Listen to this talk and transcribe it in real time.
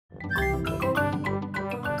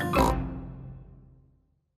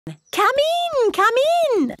Come in, come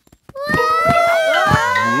in. Whoa!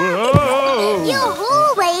 Your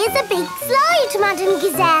hallway is a big slide, Madam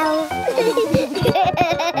Gazelle.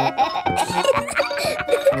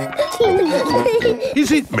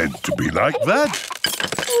 Is it meant to be like that?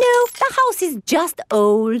 No, the house is just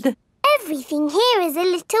old. Everything here is a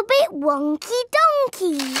little bit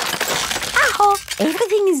wonky-donkey. Aha!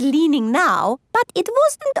 Everything is leaning now, but it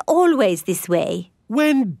wasn't always this way.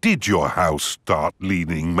 When did your house start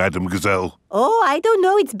leaning, Madam Gazelle? Oh, I don't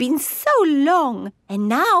know. It's been so long. And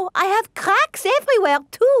now I have cracks everywhere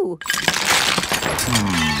too.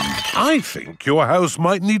 I think your house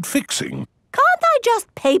might need fixing. Can't I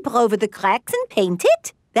just paper over the cracks and paint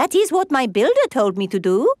it? That is what my builder told me to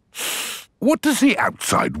do. What does the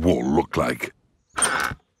outside wall look like?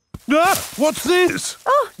 Ah, what's this?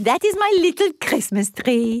 Oh, that is my little Christmas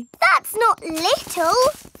tree. That's not little,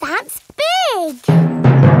 that's big.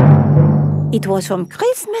 It was from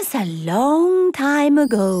Christmas a long time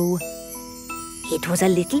ago. It was a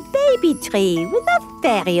little baby tree with a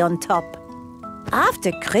fairy on top.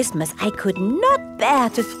 After Christmas, I could not bear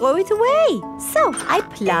to throw it away, so I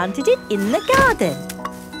planted it in the garden.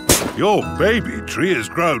 Your baby tree has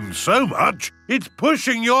grown so much, it's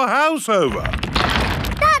pushing your house over.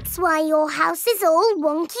 That's why your house is all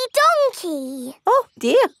wonky-donkey. Oh,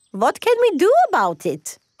 dear. What can we do about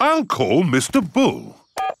it? I'll call Mr. Bull.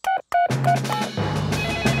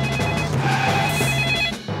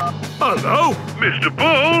 Hello, Mr.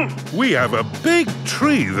 Bull. We have a big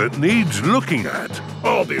tree that needs looking at.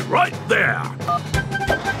 I'll be right there.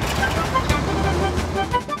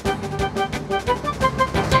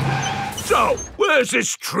 So, where's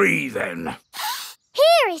this tree then?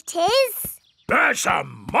 Here it is. That's a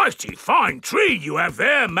mighty fine tree you have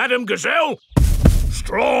there, Madam Gazelle.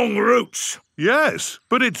 Strong roots. Yes,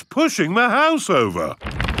 but it's pushing the house over.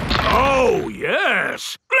 Oh,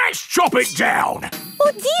 yes. Let's chop it down.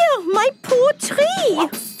 Oh, dear, my poor tree.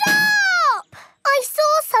 Stop! I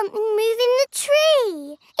saw something move in the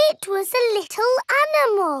tree. It was a little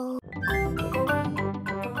animal.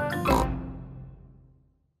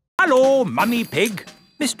 Hello, Mummy Pig.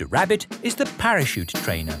 Mr. Rabbit is the parachute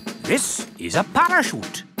trainer. This is a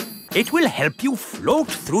parachute. It will help you float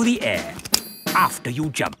through the air after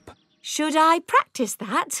you jump. Should I practice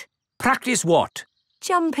that? Practice what?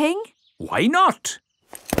 Jumping? Why not?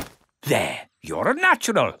 There, you're a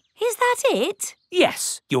natural. Is that it?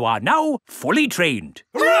 Yes, you are now fully trained.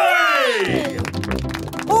 Hooray!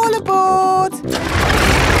 All aboard!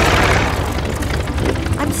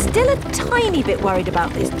 I'm still a tiny bit worried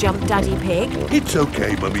about this jump, Daddy Pig. It's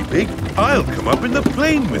okay, Mummy Pig. I'll come up in the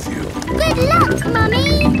plane with you. Good luck,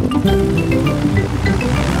 Mummy.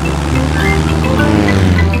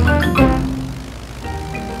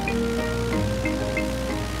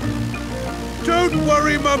 Don't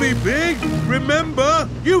worry, Mummy Pig. Remember,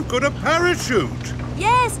 you've got a parachute.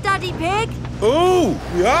 Yes, Daddy Pig. Oh,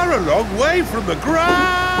 we are a long way from the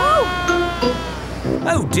ground.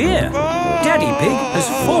 Oh dear, Daddy Pig has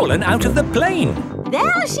fallen out of the plane.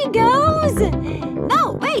 There she goes.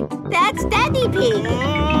 No, wait, that's Daddy Pig.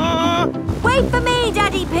 Wait for me,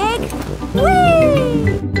 Daddy Pig.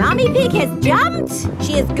 Whee! Mummy Pig has jumped.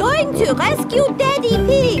 She is going to rescue Daddy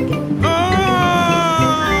Pig.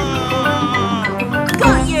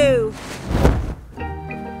 Got you.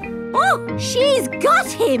 Oh, she's got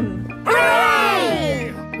him.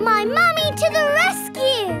 Hooray! My mummy to the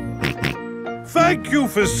rescue. Thank you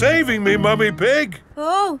for saving me, Mummy Pig.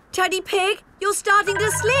 Oh, Daddy Pig, you're starting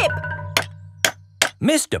to slip.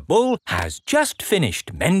 Mr. Bull has just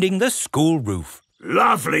finished mending the school roof.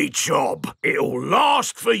 Lovely job. It'll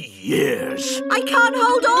last for years. I can't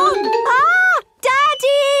hold on. Ah,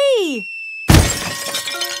 Daddy!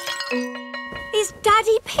 Is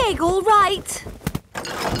Daddy Pig all right?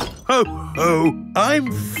 Ho, ho,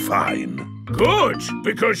 I'm fine. Good,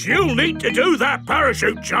 because you'll need to do that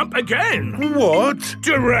parachute jump again. What?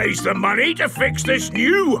 To raise the money to fix this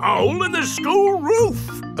new hole in the school roof.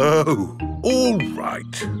 Oh, all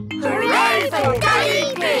right. Hooray for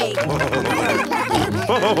Daddy Pig!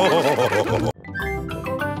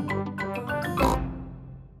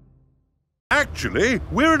 Actually,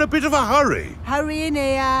 we're in a bit of a hurry. Hurry in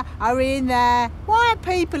here, hurry in there. Why are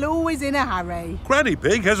people always in a hurry? Granny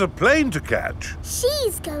Pig has a plane to catch.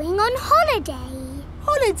 She's going on holiday.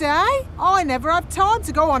 Holiday? I never have time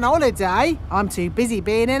to go on holiday. I'm too busy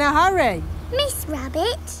being in a hurry. Miss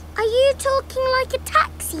Rabbit, are you talking like a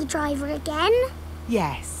taxi driver again?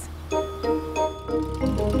 Yes.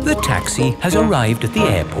 The taxi has arrived at the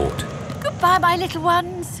airport. Goodbye, my little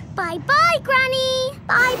ones. Bye-bye, Granny.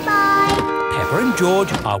 Bye-bye. Peppa and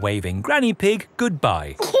George are waving Granny Pig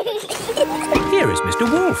goodbye. Here is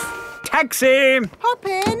Mr. Wolf. Taxi! Hop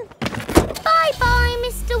in. Bye-bye,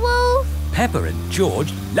 Mr. Wolf. Peppa and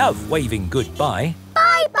George love waving goodbye.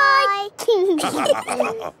 Bye-bye.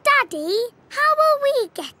 Daddy, how are we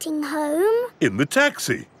getting home? In the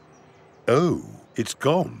taxi. Oh, it's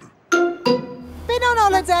gone. Been on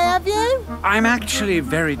holiday, have you? I'm actually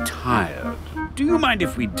very tired. Do you mind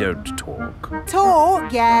if we don't talk?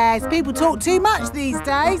 Talk? Yes, people talk too much these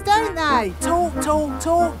days, don't they? Talk, talk,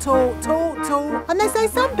 talk, talk, talk, talk. And they say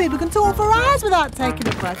some people can talk for hours without taking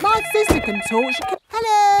a breath. My sister can talk. She can...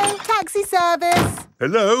 Hello, taxi service.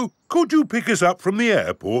 Hello? Could you pick us up from the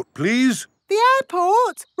airport, please? The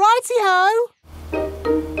airport? Righty-ho.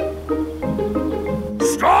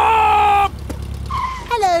 Stop!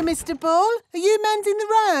 Hello, Mr. Bull. Are you mending the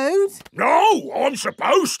road? No, I'm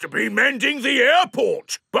supposed to be mending the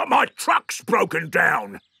airport, but my truck's broken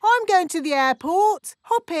down. I'm going to the airport.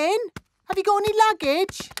 Hop in. Have you got any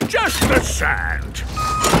luggage? Just the sand.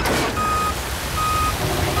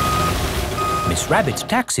 Miss Rabbit's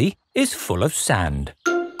taxi is full of sand.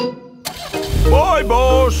 Bye,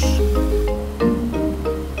 boss.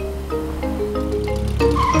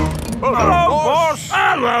 Hello, boss.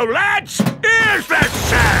 Hello, lads. Here's the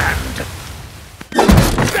sand.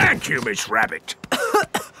 Thank you, Miss Rabbit.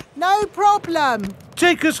 No problem.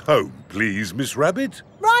 Take us home, please, Miss Rabbit.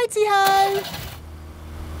 Righty-ho.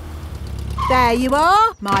 There you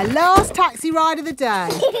are, my last taxi ride of the day.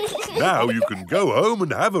 Now you can go home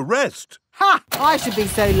and have a rest. Ha! I should be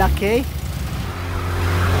so lucky.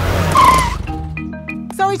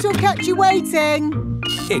 Sorry to have kept you waiting.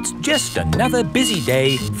 It's just another busy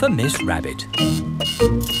day for Miss Rabbit.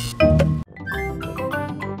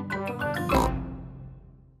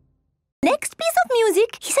 Next piece of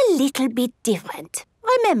music is a little bit different.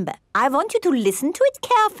 Remember, I want you to listen to it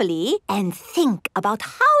carefully and think about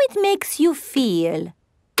how it makes you feel.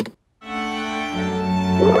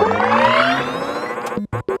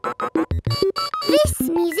 This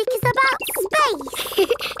music is about space.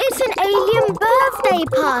 It's an alien birthday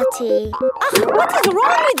party. What is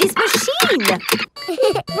wrong with this machine?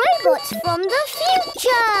 Robots from the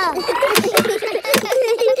future.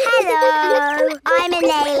 Hello, I'm an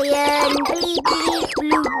alien. Bleep, bleep,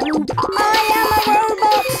 bloop, bloop. I am a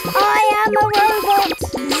robot. I am a robot.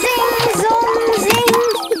 Zing, zong, zing.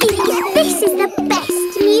 This is the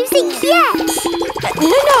best music yet.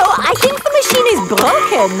 No, I think the machine is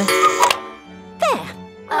broken. There.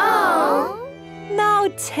 Oh. Now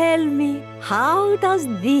tell me, how does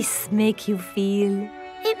this make you feel?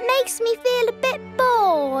 It makes me feel a bit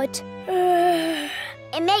bored.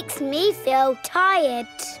 It makes me feel tired.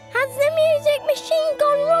 Has the music machine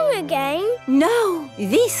gone wrong again? No,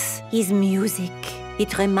 this is music.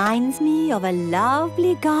 It reminds me of a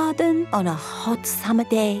lovely garden on a hot summer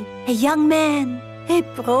day. A young man, a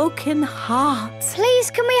broken heart.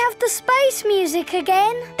 Please, can we have the space music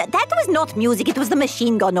again? That was not music, it was the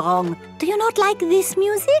machine gone wrong. Do you not like this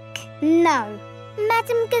music? No.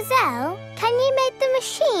 Madam Gazelle, can you make the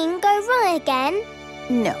machine go wrong again?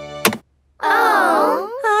 No. Oh.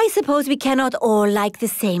 I suppose we cannot all like the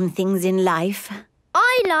same things in life.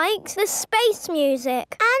 I like the space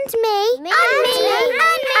music. And me. And me.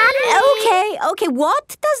 Okay,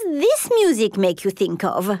 what does this music make you think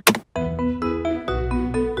of?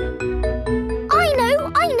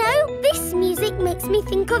 I know. This music makes me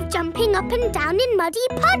think of jumping up and down in muddy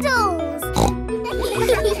puddles.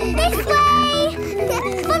 This way.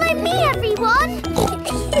 Follow me, everyone.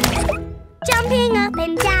 Jumping up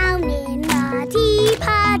and down in muddy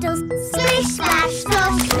puddles. Splish, splash,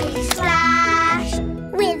 splosh, splish, splash.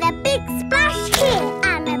 With a big splash here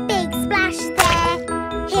and a big splash there.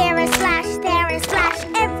 Here a splash, there a splash,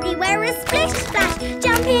 everywhere a splish, splash.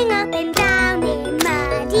 Jumping up and down in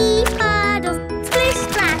muddy puddles. Splish,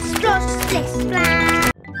 splash, splosh, splish,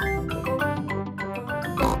 splash.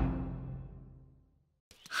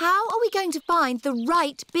 How are we going to find the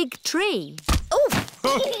right big tree?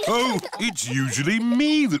 Oh, it's usually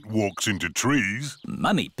me that walks into trees.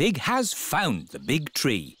 Mummy Pig has found the big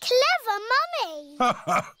tree. Clever,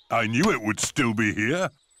 Mummy. I knew it would still be here.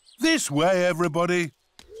 This way, everybody.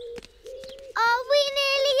 Are we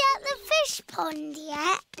nearly at the fish pond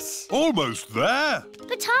yet? Almost there.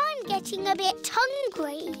 But I'm getting a bit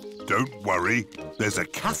hungry. Don't worry, there's a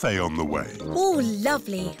cafe on the way. Oh,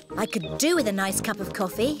 lovely. I could do with a nice cup of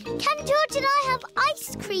coffee. Can George and I have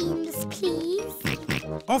ice creams, please?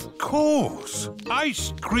 Of course.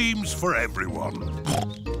 Ice creams for everyone.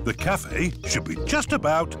 The cafe should be just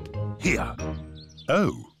about here.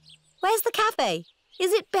 Oh. Where's the cafe?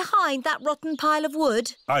 Is it behind that rotten pile of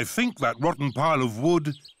wood? I think that rotten pile of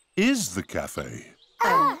wood is the cafe.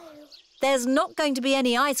 Oh. There's not going to be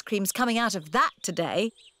any ice creams coming out of that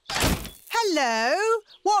today. Hello,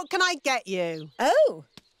 what can I get you? Oh.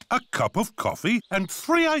 A cup of coffee and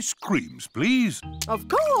 3 ice creams, please. Of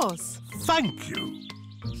course. Thank you.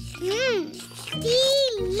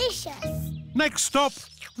 Delicious. Next stop,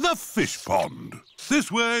 the fish pond.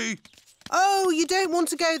 This way. Oh, you don't want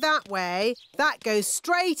to go that way. That goes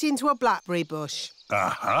straight into a blackberry bush.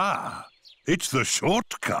 Aha! It's the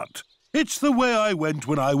shortcut. It's the way I went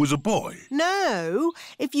when I was a boy. No,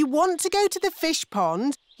 if you want to go to the fish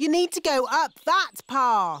pond, you need to go up that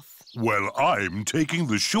path. Well, I'm taking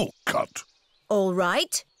the shortcut. All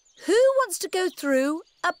right. Who wants to go through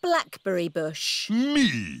a blackberry bush?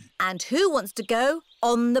 Me. And who wants to go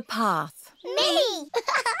on the path? Me!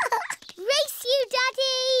 Race you,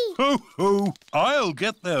 Daddy! Ho, ho. I'll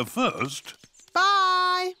get there first.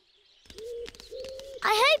 Bye.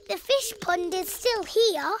 I hope the fish pond is still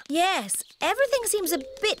here. Yes, everything seems a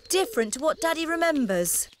bit different to what Daddy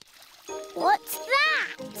remembers. What's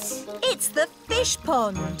that? It's the fish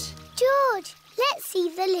pond. George, let's see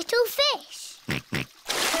the little fish.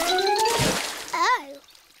 Oh,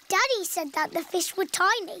 Daddy said that the fish were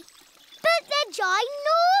tiny, but they're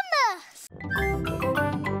ginormous.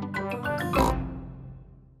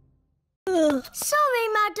 Sorry,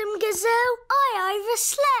 Madam Gazelle, I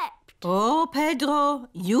overslept. Oh, Pedro,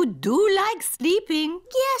 you do like sleeping.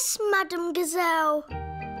 Yes, Madam Gazelle.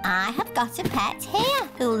 I have got a pet here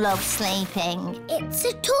who loves sleeping. It's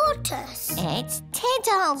a tortoise. It's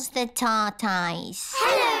Tiddles the tortoise.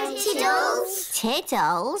 Hello, Tiddles.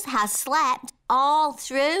 Tiddles has slept all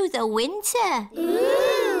through the winter.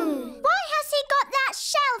 Why has he got that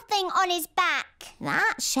shell thing on his back?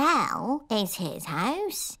 That shell is his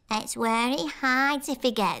house. It's where he hides if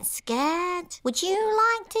he gets scared. Would you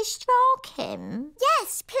like to stroke him?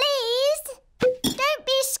 Yes, please. Don't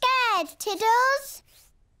be scared, Tiddles.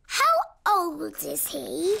 How old is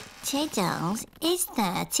he? Tiddles is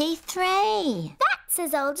 33. That's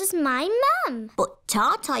as old as my mum. But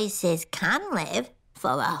tortoises can live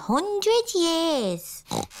for 100 years.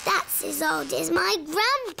 That's as old as my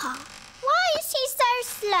grandpa. Why is he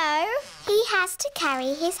so slow? He has to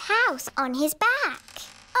carry his house on his back.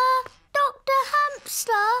 Dr.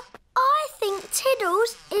 Hamster, I think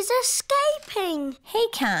Tiddles is escaping. He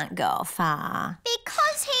can't go far.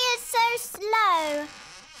 Because he is so slow.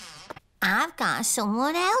 I've got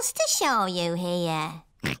someone else to show you here.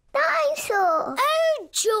 Dinosaur. Oh,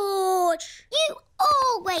 George, you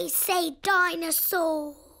always say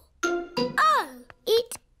dinosaur. Oh,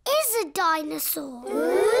 it is a dinosaur.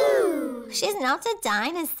 Ooh. She's not a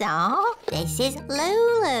dinosaur. This is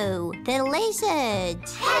Lulu, the lizard.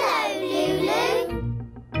 Hello,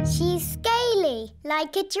 Lulu. She's scaly,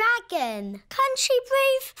 like a dragon. Can she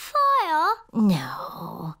breathe fire?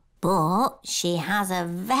 No, but she has a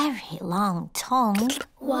very long tongue.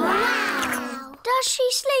 Wow. Does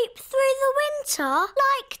she sleep through the winter,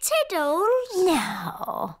 like Tiddles?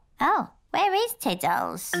 No. Oh, where is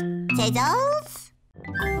Tiddles? Tiddles?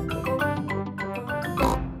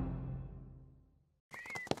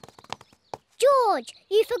 George,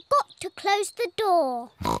 you forgot to close the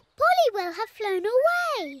door. Polly will have flown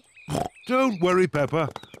away. Don't worry, Peppa.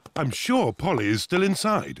 I'm sure Polly is still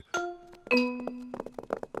inside.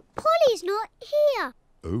 Polly's not here.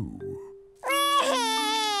 Oh.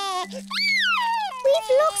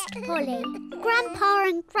 We've lost Polly. Grandpa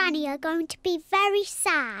and Granny are going to be very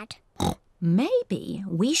sad. Maybe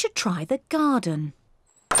we should try the garden.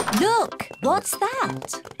 Look, what's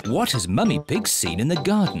that? What has Mummy Pig seen in the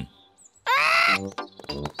garden?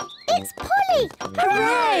 It's Polly!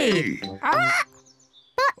 Hooray!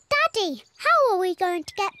 But, Daddy, how are we going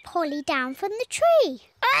to get Polly down from the tree?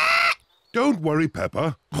 Don't worry,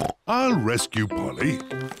 Peppa. I'll rescue Polly.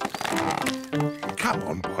 Come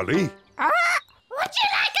on, Polly. Would you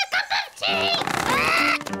like a cup of tea?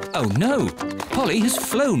 Oh no! Polly has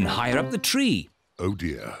flown higher up the tree. Oh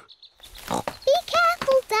dear. Be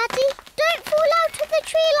careful, Daddy. Don't fall out of the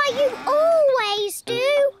tree like you always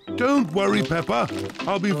do. Don't worry, Peppa.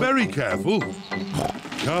 I'll be very careful.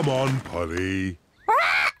 Come on, Polly.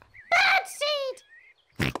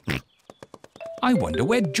 Birdseed! I wonder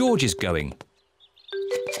where George is going.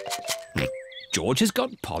 George has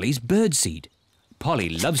got Polly's birdseed. Polly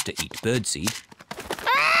loves to eat birdseed.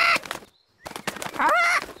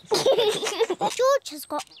 George has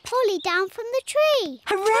got Polly down from the tree.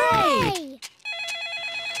 Hooray!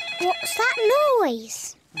 What's that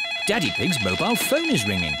noise? Daddy Pig's mobile phone is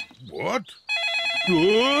ringing. What?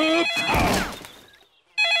 Whoop!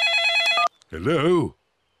 Hello?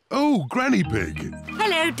 Oh, Granny Pig.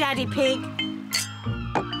 Hello, Daddy Pig.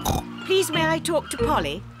 Please, may I talk to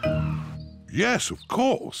Polly? Yes, of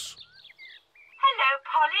course.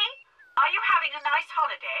 Polly, are you having a nice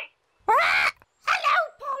holiday? Hello,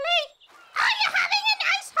 Polly. Are you having a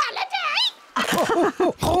nice holiday?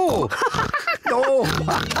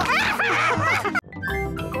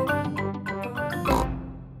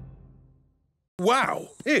 Wow,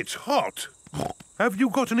 it's hot. Have you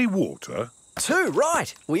got any water? Too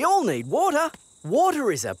right. We all need water.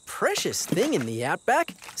 Water is a precious thing in the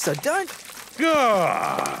outback, so don't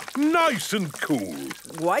Ah, nice and cool.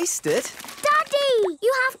 waste it. Daddy,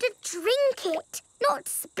 you have to drink it, not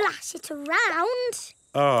splash it around.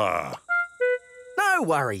 Ah, No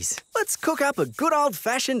worries. Let's cook up a good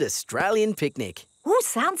old-fashioned Australian picnic. Oh,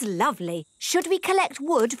 sounds lovely. Should we collect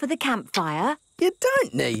wood for the campfire? You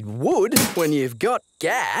don't need wood when you've got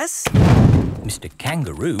gas. Mr.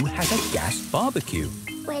 Kangaroo has a gas barbecue.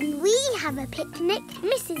 When we have a picnic,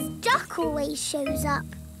 Mrs. Duck always shows up.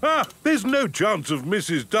 there's no chance of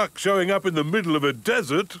Mrs. Duck showing up in the middle of a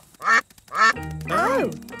desert.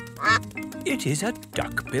 Oh. It is a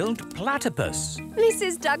duck-billed platypus.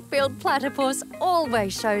 Mrs. Duck-billed Platypus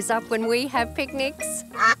always shows up when we have picnics.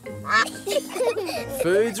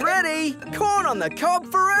 Food's ready. Corn on the cob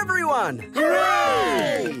for everyone.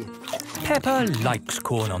 Hooray! Peppa likes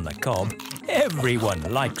corn on the cob. Everyone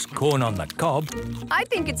likes corn on the cob. I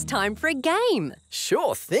think it's time for a game.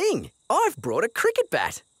 Sure thing. I've brought a cricket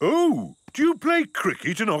bat. Oh, do you play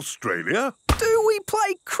cricket in Australia? Do we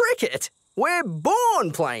play cricket? We're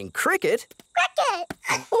born playing cricket. Cricket!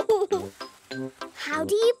 How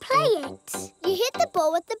do you play it? You hit the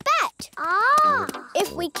ball with the bat. Ah!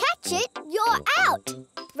 If we catch it, you're out.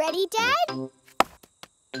 Ready, Dad?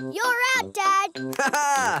 You're out, Dad.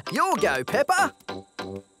 Ha! You'll go, Peppa.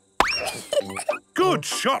 Good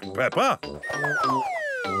shot, Peppa.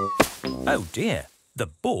 Oh dear, the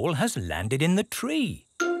ball has landed in the tree.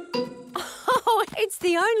 Oh, it's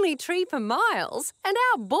the only tree for miles, and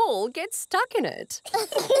our ball gets stuck in it.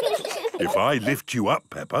 If I lift you up,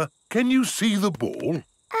 Peppa, can you see the ball?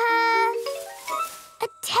 A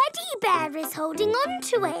teddy bear is holding on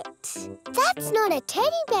to it. That's not a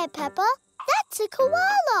teddy bear, Peppa. That's a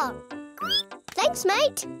koala. Thanks,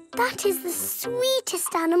 mate. That is the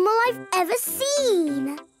sweetest animal I've ever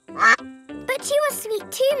seen. But you are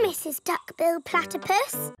sweet too, Mrs. Duck-billed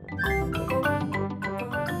Platypus.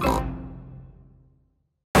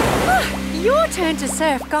 Your turn to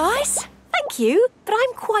surf, guys. Thank you, but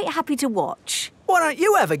I'm quite happy to watch. Why don't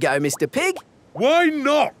you have a go, Mr. Pig? Why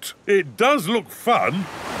not? It does look fun.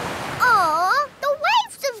 Aw, the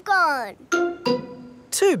waves have gone.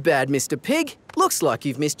 Too bad, Mr. Pig. Looks like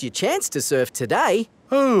you've missed your chance to surf today.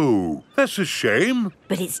 Oh, that's a shame.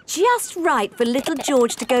 But it's just right for little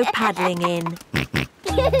George to go paddling in.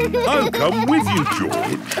 I'll come with you,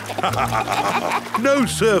 George. No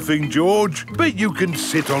surfing, George, but you can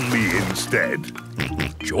sit on me instead.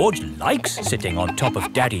 George likes sitting on top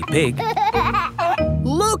of Daddy Pig.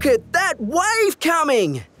 Look at that wave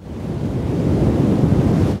coming!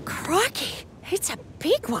 Crikey, it's a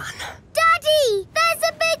big one. Daddy, there's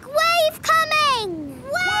a big wave coming!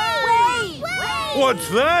 Wave! What's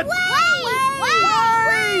that? Wave!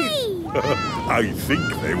 I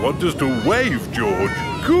think they want us to wave, George.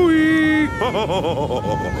 Cooey!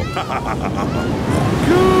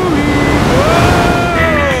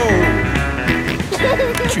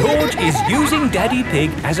 Cooey! George is using Daddy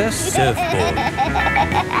Pig as a surfboard.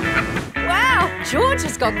 Wow, George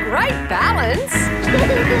has got great balance.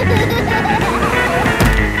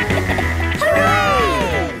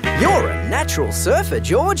 Hooray! You're a natural surfer,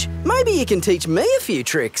 George. Maybe you can teach me a few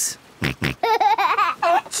tricks.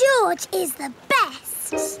 George is the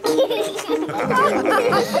best.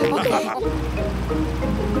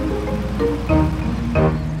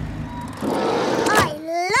 I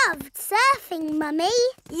loved surfing, Mummy.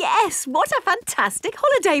 Yes, what a fantastic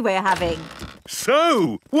holiday we're having.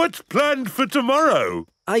 So, what's planned for tomorrow?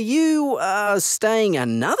 Are you, staying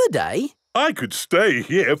another day? I could stay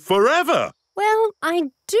here forever. Well,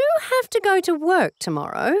 I do have to go to work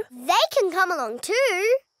tomorrow. They can come along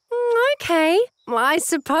too. OK. Well, I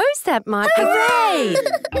suppose that might be... Hooray!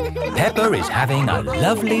 Peppa is having a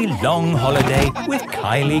lovely long holiday with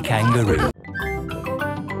Kylie Kangaroo.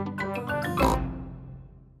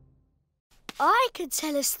 I could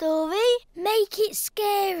tell a story. Make it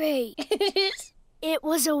scary. It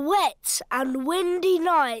was a wet and windy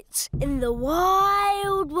night in the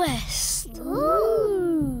Wild West.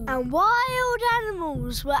 Ooh. And wild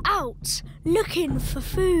animals were out looking for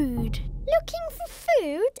food. Looking for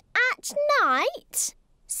food at night?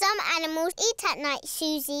 Some animals eat at night,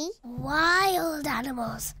 Suzy. Wild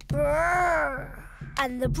animals. Brrr.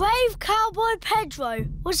 And the brave cowboy Pedro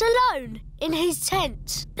was alone in his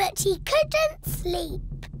tent. But he couldn't sleep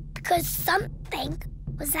because something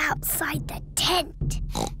was outside the tent.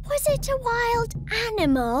 Was it a wild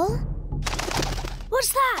animal?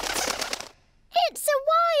 What's that? It's a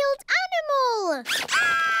wild animal!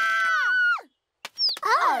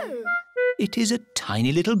 Oh! It is a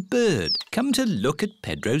tiny little bird come to look at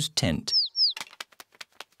Pedro's tent.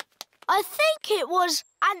 I think it was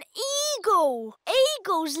an eagle.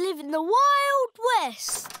 Eagles live in the Wild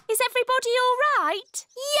West. Is everybody all right?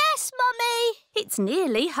 Yes, Mummy. It's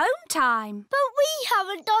nearly home time. But we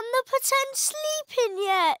haven't done the pretend sleeping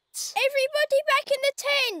yet. Everybody back in the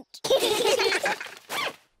tent.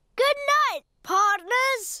 Good night,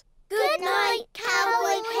 partners. Good night,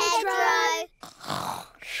 Cowboy Pedro.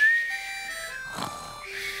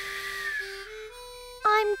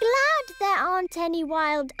 I'm glad there aren't any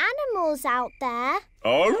wild animals out there.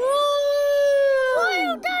 Wild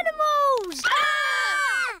animals!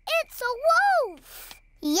 Ah! It's a wolf!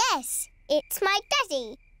 Yes, it's my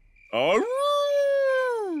daddy.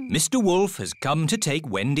 Mr. Wolf has come to take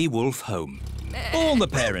Wendy Wolf home. All the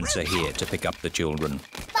parents are here to pick up the children.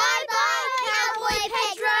 Bye-bye, Cowboy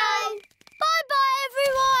Pedro! Bye-bye,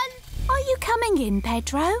 everyone. Are you coming in,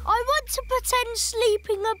 Pedro? I want to pretend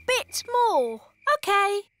sleeping a bit more.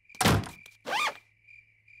 OK.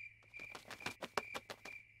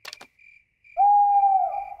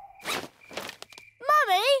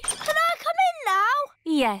 Mummy, can I come in now?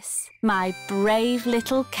 Yes, my brave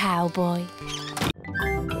little cowboy.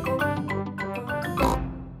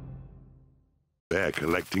 They're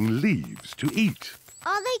collecting leaves to eat.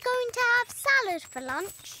 Are they going to have salad for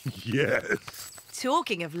lunch? Yes.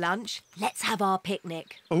 Talking of lunch, let's have our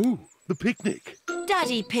picnic. Oh, the picnic.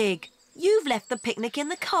 Daddy Pig, you've left the picnic in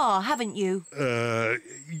the car, haven't you?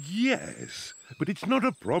 Yes. But it's not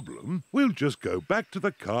a problem. We'll just go back to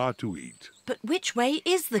the car to eat. But which way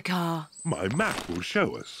is the car? My map will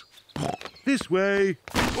show us. This way.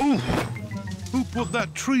 Oh, who put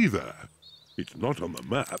that tree there? It's not on the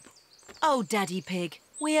map. Oh, Daddy Pig,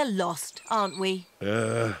 we're lost, aren't we?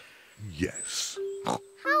 Yes. How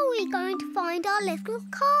are we going to find our little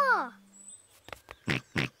car?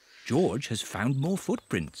 George has found more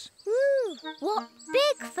footprints. Ooh, what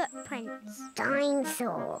big footprints.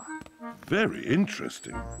 Dinosaur. Very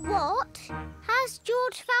interesting. What? Has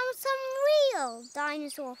George found some real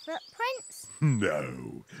dinosaur footprints?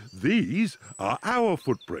 No, these are our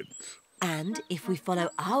footprints. And if we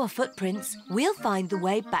follow our footprints, we'll find the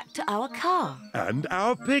way back to our car. And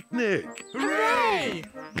our picnic. Hooray!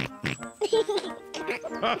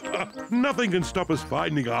 Nothing can stop us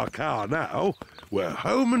finding our car now. We're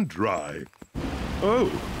home and dry.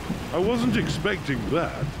 Oh, I wasn't expecting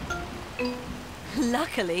that.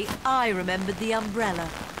 Luckily, I remembered the umbrella.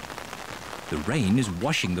 The rain is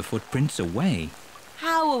washing the footprints away.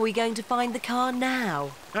 How are we going to find the car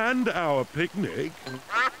now? And our picnic.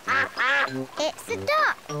 It's the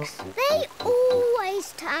ducks. They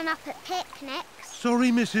always turn up at picnics.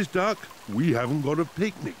 Sorry, Mrs. Duck. We haven't got a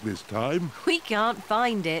picnic this time. We can't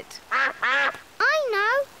find it. I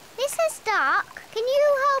know. Mrs. Duck, can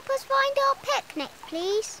you help us find our picnic,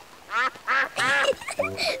 please?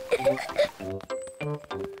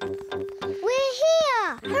 We're here!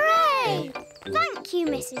 Hooray! Thank you,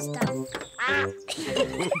 Mrs. Duck.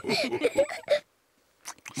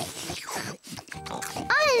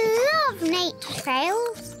 I love nature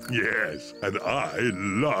trails. Yes, and I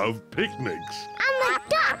love picnics. And the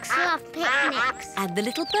ducks love picnics. And the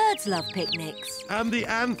little birds love picnics. And the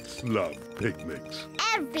ants love picnics.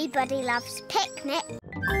 Everybody loves picnics.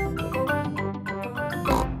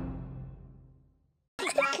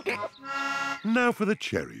 Now for the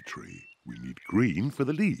cherry tree. We need green for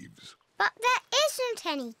the leaves. But there isn't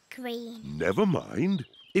any green. Never mind.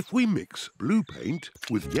 If we mix blue paint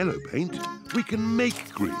with yellow paint, we can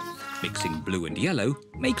make green. Mixing blue and yellow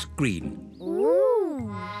makes green.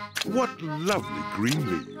 Ooh. What lovely green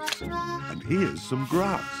leaves. And here's some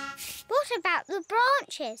grass. What about the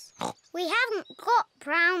branches? We haven't got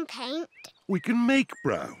brown paint. We can make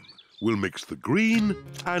brown. We'll mix the green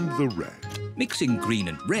and the red. Mixing green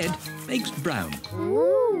and red makes brown.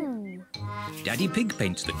 Ooh. Daddy Pig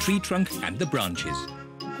paints the tree trunk and the branches.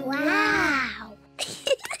 Wow.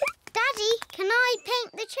 Daddy, can I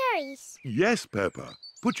paint the cherries? Yes, Peppa.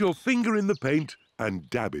 Put your finger in the paint and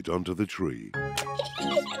dab it onto the tree. 1,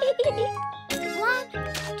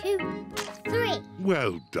 2, 3.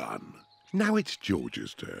 Well done. Now it's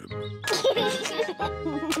George's turn.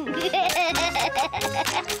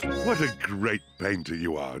 What a great painter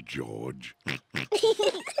you are, George.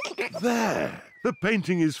 There! The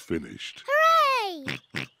painting is finished. Hooray!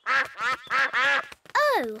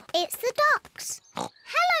 Oh, it's the ducks. Hello,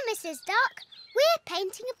 Mrs. Duck. We're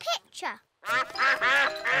painting a picture.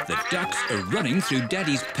 The ducks are running through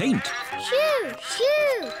Daddy's paint. Shoo,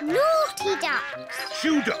 shoo, naughty ducks.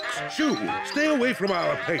 Shoo, ducks, shoo. Stay away from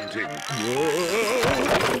our painting.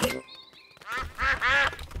 Whoa.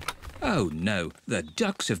 Oh no, the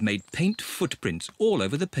ducks have made paint footprints all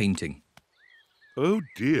over the painting. Oh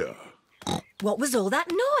dear. What was all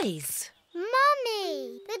that noise?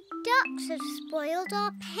 Mummy, the ducks have spoiled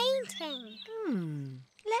our painting.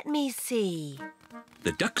 Let me see.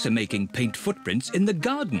 The ducks are making paint footprints in the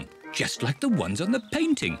garden, just like the ones on the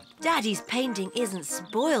painting. Daddy's painting isn't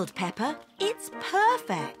spoiled, Peppa. It's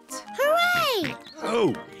perfect. Hooray!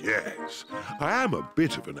 Oh, yes. I am a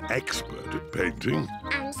bit of an expert at painting.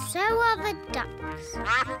 And so are the ducks.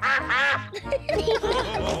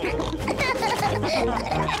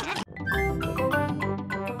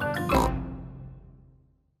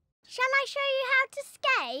 Shall I show you how to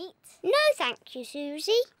skate? No, thank you,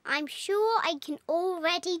 Suzy. I'm sure I can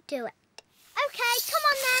already do it. OK, come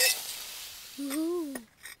on then.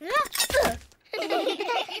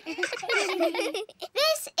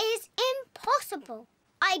 This is impossible.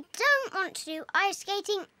 I don't want to do ice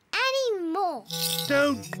skating anymore.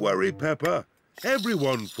 Don't worry, Peppa.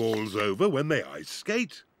 Everyone falls over when they ice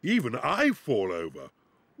skate. Even I fall over.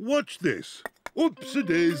 Watch this.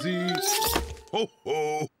 Oops-a-daisy.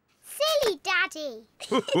 Ho-ho. Silly Daddy.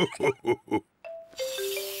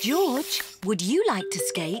 George, would you like to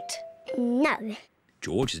skate? No.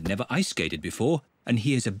 George has never ice skated before, and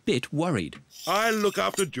he is a bit worried. I'll look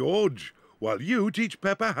after George while you teach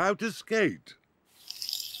Peppa how to skate.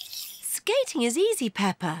 Skating is easy,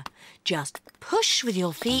 Peppa. Just push with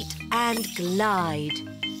your feet and glide.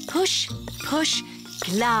 Push, push,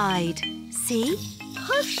 glide. See?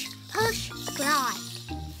 Push, push, glide.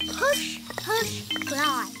 Push, push,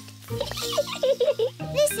 glide.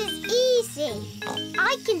 This is easy.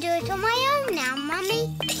 I can do it on my own now,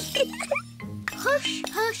 Mummy. Push,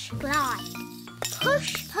 push, glide.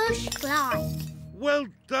 Push, push, glide. Well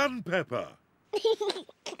done, Peppa. Look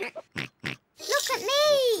at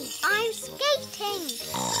me. I'm skating.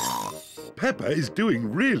 Peppa is doing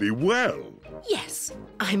really well. Yes,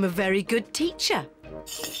 I'm a very good teacher.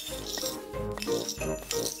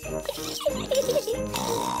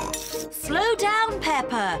 Slow down,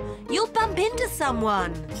 Peppa. You'll bump into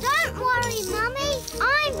someone. Don't worry, Mummy.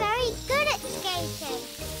 I'm very good at skating.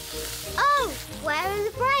 Oh, where are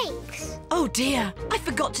the brakes? Oh dear, I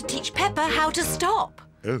forgot to teach Peppa how to stop.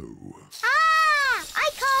 Oh. Ah! I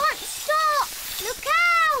can't stop! Look out!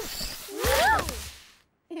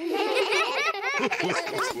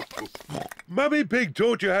 Mummy Pig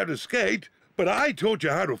taught you how to skate, but I taught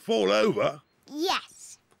you how to fall over.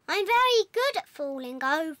 Yes, I'm very good at falling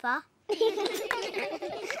over.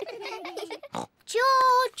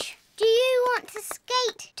 George, do you want to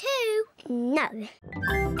skate too? No.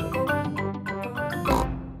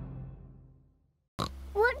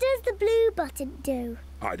 What does the blue button do?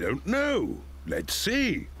 I don't know. Let's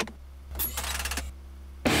see.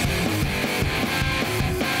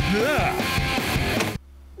 Ah!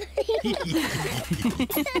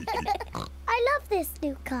 I love this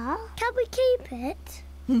new car. Can we keep it?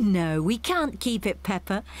 No, we can't keep it,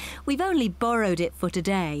 Peppa. We've only borrowed it for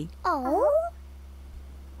today. Oh?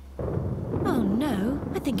 Oh, no.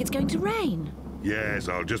 I think it's going to rain. Yes,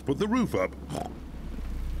 I'll just put the roof up.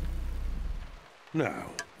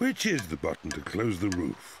 Now, which is the button to close the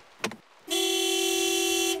roof?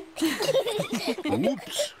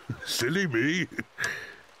 Oops, silly me.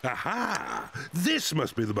 Aha! This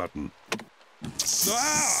must be the button.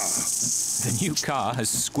 Ah! The new car has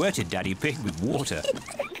squirted Daddy Pig with water.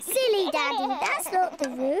 Silly Daddy, that's not the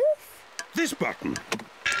roof. This button.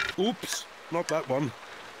 Oops, not that one.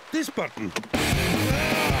 This button.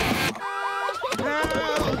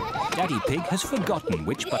 Daddy Pig has forgotten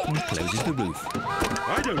which button closes the roof.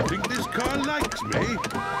 I don't think this car likes me.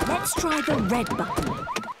 Let's try the red button.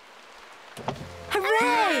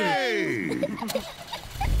 Hooray!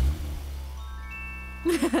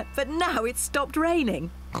 But now it's stopped raining.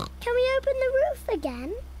 Can we open the roof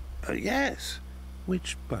again? Yes.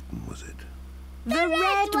 Which button was it? The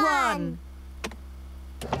red one!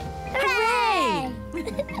 Hooray!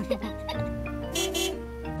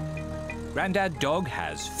 Grandad Dog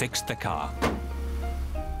has fixed the car.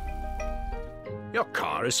 Your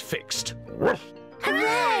car is fixed.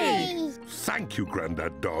 Hooray! Thank you,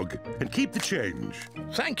 Grandad Dog. And keep the change.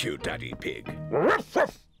 Thank you, Daddy Pig.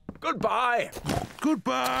 Goodbye.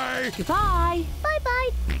 Goodbye. Goodbye. Bye-bye.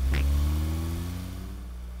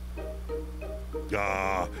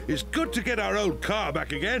 Ah, it's good to get our old car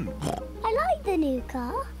back again. I like the new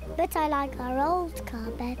car, but I like our old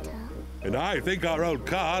car better. And I think our old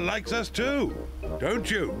car likes us too.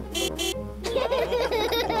 Don't you?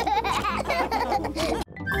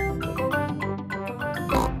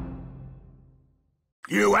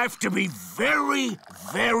 You have to be very,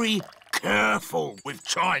 very careful with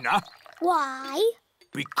China. Why?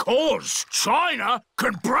 Because China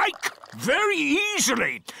can break very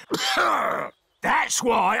easily. That's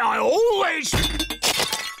why I always...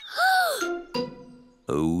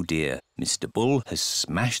 Oh dear, Mr. Bull has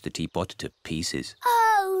smashed the teapot to pieces.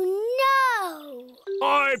 Oh, no!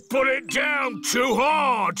 I put it down too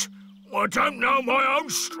hard. I don't know my own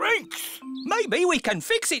strength. Maybe we can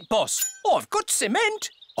fix it, boss. I've got cement.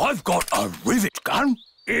 I've got a rivet gun.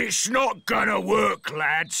 It's not gonna work,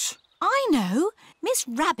 lads. I know. Miss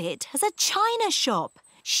Rabbit has a china shop.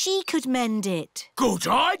 She could mend it. Good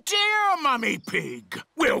idea, Mummy Pig.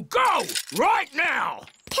 We'll go right now.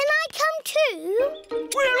 Can I come too?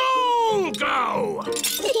 We'll all go.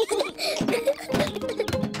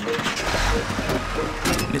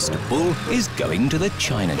 Mr. Bull is going to the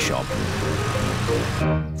china shop.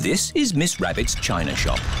 This is Miss Rabbit's china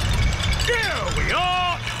shop. Here we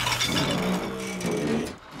are.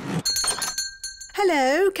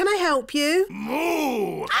 Hello, can I help you?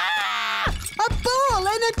 Moo! A bull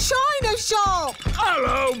in a china shop!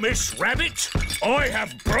 Hello, Miss Rabbit. I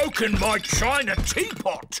have broken my china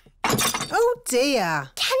teapot. Oh,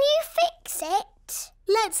 dear. Can you fix it?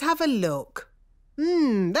 Let's have a look.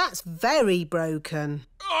 That's very broken.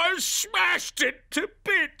 I smashed it to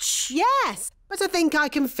bits. Yes, but I think I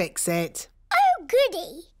can fix it. Oh,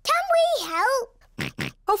 goody. Can we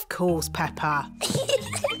help? Of course, Peppa.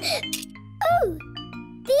 Oh,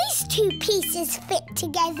 these two pieces fit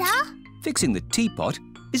together. Fixing the teapot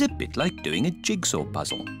is a bit like doing a jigsaw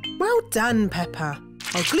puzzle. Well done, Peppa.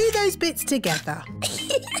 I'll glue those bits together.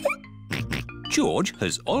 George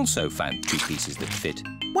has also found two pieces that fit.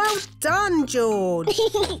 Well done, George.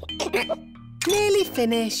 Nearly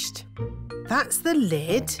finished. That's the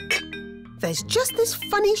lid. There's just this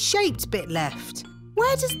funny shaped bit left.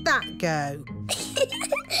 Where does that go?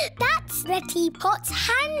 That's the teapot's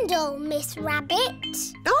handle, Miss Rabbit.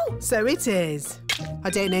 Oh, so it is. I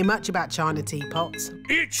don't know much about china teapots.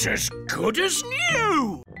 It's as good as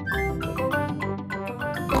new.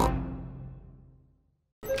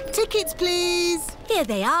 Tickets, please. Here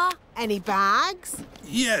they are. Any bags?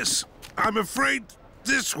 Yes, I'm afraid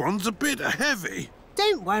this one's a bit heavy.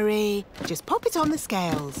 Don't worry. Just pop it on the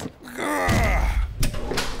scales.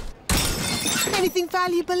 Anything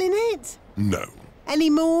valuable in it? No. Any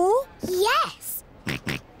more? Yes.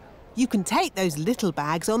 You can take those little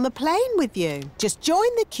bags on the plane with you. Just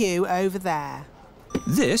join the queue over there.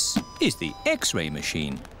 This is the X-ray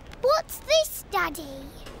machine. What's this, Daddy?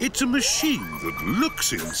 It's a machine that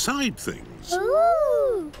looks inside things.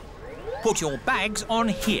 Ooh. Put your bags on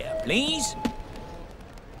here, please.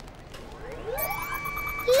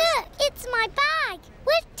 Look, it's my bag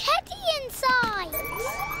with Teddy inside.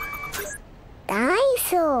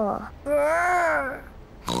 Dinosaur.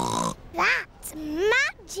 That's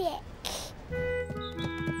magic.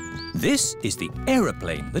 This is the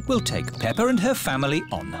aeroplane that will take Peppa and her family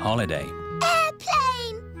on holiday.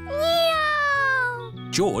 Airplane! Meow!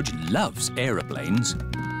 George loves aeroplanes.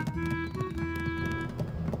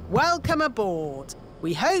 Welcome aboard.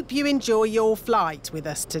 We hope you enjoy your flight with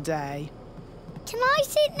us today. Can I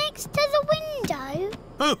sit next to the window?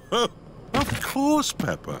 Of course,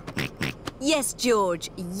 Peppa. Yes, George,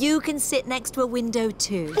 you can sit next to a window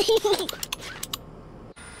too.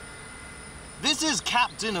 This is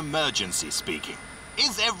Captain Emergency speaking.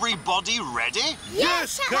 Is everybody ready?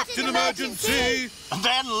 Yes, Captain Emergency!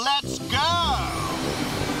 Then let's go!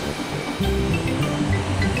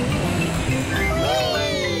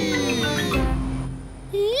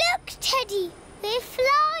 Look, Teddy, we're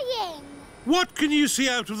flying. What can you see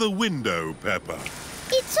out of the window, Peppa?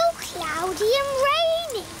 It's all cloudy and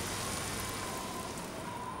rainy.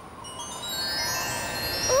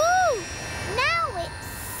 Ooh, now it's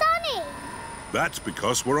sunny. That's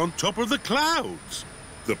because we're on top of the clouds.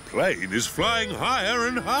 The plane is flying higher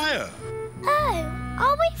and higher. Oh,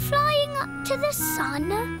 are we flying up to the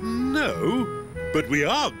sun? No, but we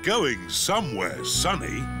are going somewhere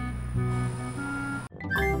sunny.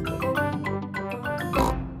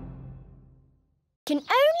 Can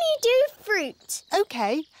only do fruit.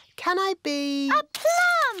 OK, can I be... A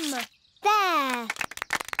plum! There.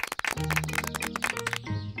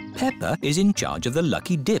 Peppa is in charge of the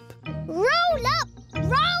lucky dip. Roll up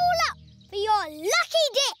for your lucky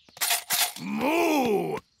dip.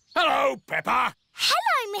 Moo! Hello, Peppa.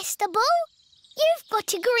 Hello, Mr. Bull. You've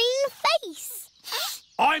got a green face.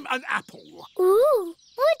 I'm an apple. Ooh,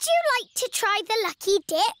 would you like to try the lucky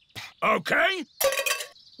dip? OK.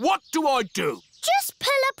 What do I do? Just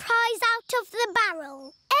pull a prize out of the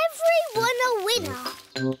barrel. Everyone a winner.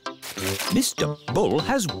 Mr. Bull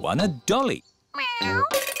has won a dolly.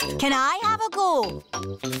 Can I have a go?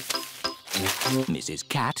 Mrs.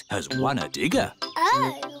 Cat has won a digger.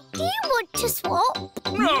 Oh, do you want to swap?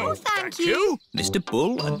 No, thank you. Mr.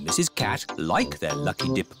 Bull and Mrs. Cat like their lucky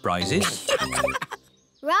dip prizes.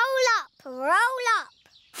 Roll up, roll up.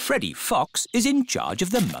 Freddie Fox is in charge of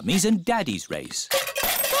the mummies and daddies race.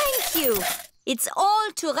 Thank you. It's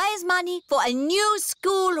all to raise money for a new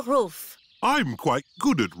school roof. I'm quite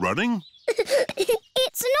good at running.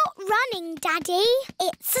 It's not running, Daddy.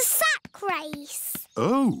 It's a sack race.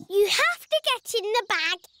 Oh. You have to get in the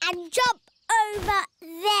bag and jump over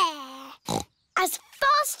there. As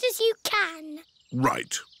fast as you can.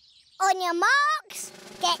 Right. On your marks,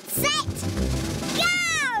 get set, go!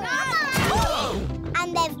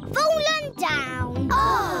 And they've fallen down.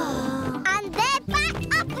 Oh. And they're back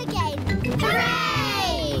up again.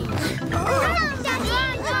 Hooray! Come on, Daddy!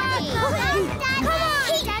 Come on, Daddy!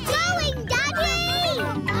 Keep going, Daddy!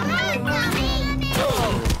 Come on, Daddy!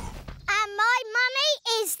 And my mummy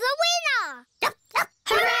is the winner!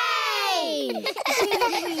 Hooray!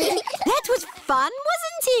 That was fun,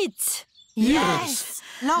 wasn't it? Yes.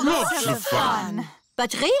 Lots of fun.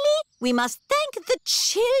 But really, we must thank the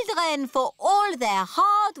children for all their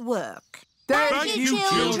hard work. Thank you,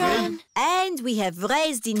 children. And we have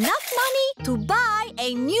raised enough money to buy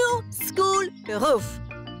a new school roof.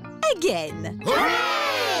 Again.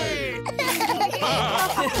 Hooray!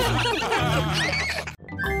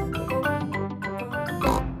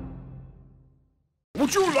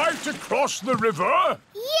 Would you like to cross the river?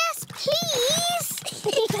 Yes, please.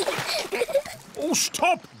 Oh,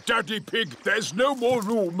 stop, Daddy Pig. There's no more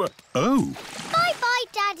room. Oh. Bye-bye,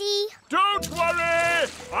 Daddy. Don't worry.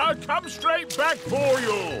 I'll come straight back for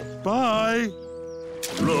you. Bye.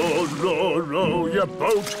 Row, row, row your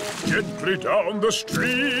boat gently down the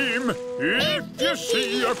stream. If you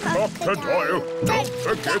see a crocodile, don't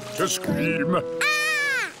forget to scream.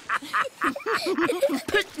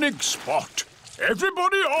 Picnic spot.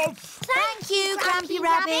 Everybody off. Thank you, Grumpy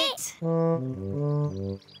Rabbit.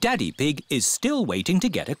 Daddy Pig is still waiting to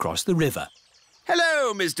get across the river.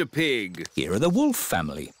 Hello, Mr. Pig. Here are the Wolf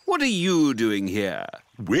family. What are you doing here?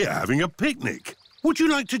 We're having a picnic. Would you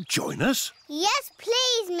like to join us? Yes,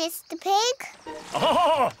 please, Mr. Pig.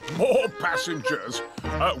 Ah, more passengers.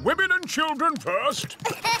 Women and children first.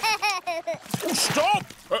 Oh, stop!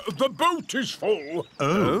 The boat is full.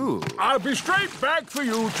 Oh. I'll be straight back for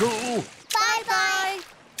you two. Bye-bye.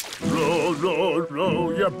 Row, row,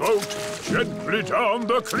 row your boat gently down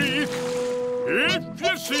the creek. If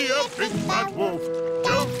you see a big fat wolf,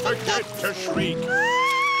 don't forget to shriek.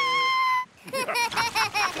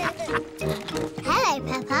 Hello,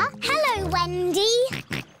 Peppa. Hello, Wendy.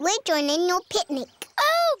 We're joining your picnic.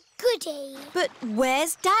 Oh, goody. But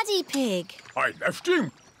where's Daddy Pig? I left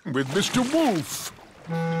him with Mr. Wolf.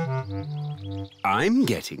 I'm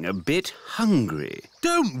getting a bit hungry.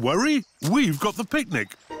 Don't worry. We've got the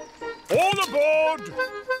picnic. All aboard!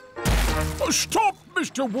 Oh, stop,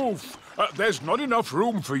 Mr. Wolf. There's not enough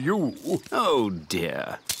room for you. Oh,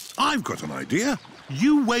 dear. I've got an idea.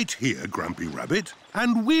 You wait here, Grumpy Rabbit,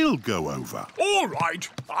 and we'll go over. All right.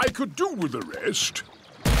 I could do with the rest.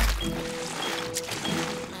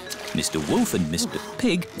 Mr. Wolf and Mr.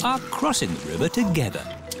 Pig are crossing the river together.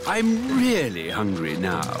 I'm really hungry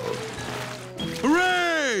now.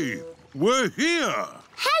 Hooray! We're here!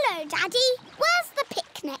 Hello, Daddy. Where's the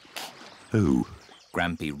picnic? Oh.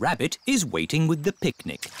 Grampy Rabbit is waiting with the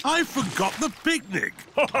picnic. I forgot the picnic.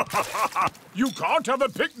 You can't have a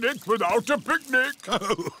picnic without a picnic.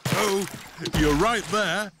 Oh, you're right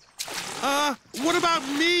there. What about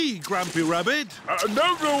me, Grampy Rabbit?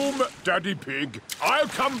 No room, Daddy Pig. I'll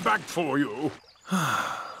come back for you.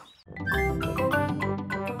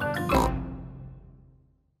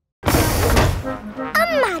 A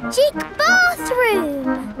magic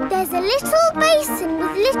bathroom. There's a little basin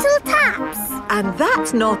with little taps. And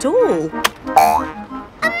that's not all.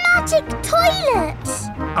 A magic toilet.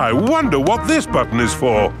 I wonder what this button is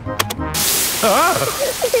for. Ah!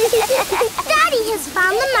 Daddy has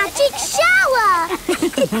found the magic shower.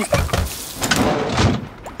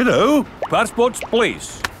 Hello? Passports,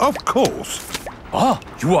 please. Of course. Ah,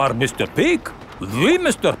 you are Mr. Pig? The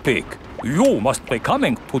Mr. Pig. You must be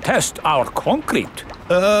coming to test our concrete.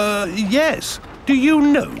 Yes. Do you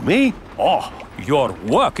know me? Oh, your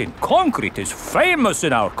work in concrete is famous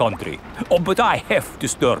in our country. Oh, but I have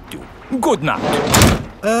disturbed you. Good night.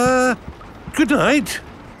 Good night.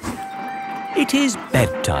 It is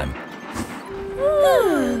bedtime.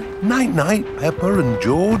 Night-night, Peppa and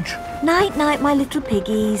George. Night-night, my little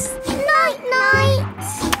piggies.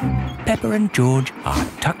 Night-night. Peppa and George are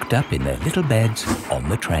tucked up in their little beds on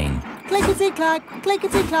the train. Clickety-clack,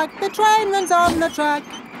 clickety-clack, the train runs on the track.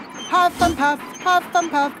 Huff and puff,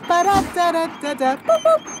 ba-da-da-da-da, boop,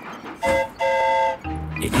 boop.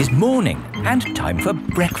 It is morning and time for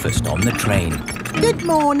breakfast on the train. Good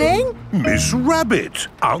morning. Miss Rabbit,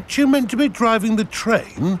 aren't you meant to be driving the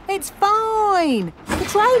train? It's fine. The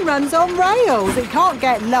train runs on rails. It can't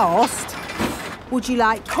get lost. Would you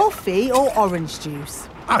like coffee or orange juice?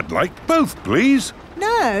 I'd like both, please.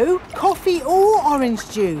 No, coffee or orange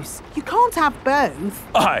juice. You can't have both.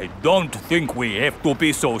 I don't think we have to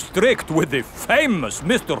be so strict with the famous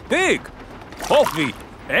Mr. Pig. Coffee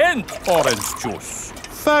and orange juice.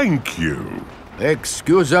 Thank you.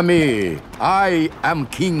 Excuse me, I am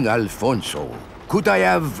King Alfonso. Could I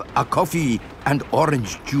have a coffee and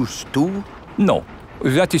orange juice too? No,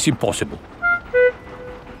 that is impossible.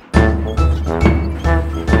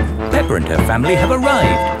 Peppa and her family have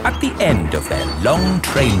arrived at the end of their long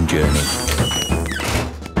train journey.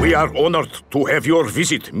 We are honored to have your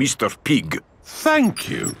visit, Mr. Pig. Thank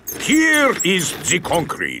you. Here is the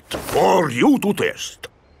concrete for you to test.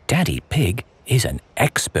 Daddy Pig is an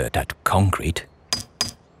expert at concrete.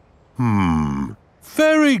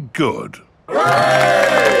 Very good.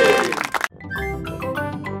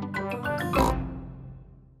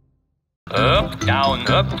 Up, down,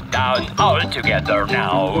 all together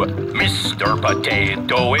now. Mr.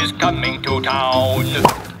 Potato is coming to town.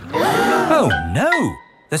 Oh, no!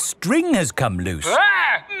 The string has come loose.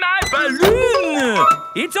 Ah! My balloon!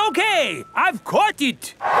 It's okay! I've caught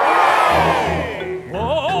it!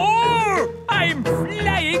 Oh! I'm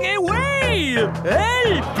flying away!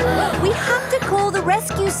 Help! We have to call the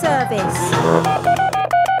rescue service.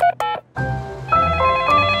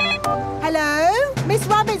 Hello? Miss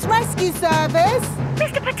Rabbit's rescue service?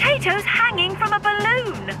 Mr. Potato's hanging from a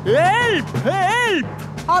balloon. Help! Help!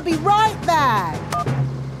 I'll be right there.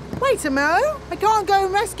 Wait a mo. I can't go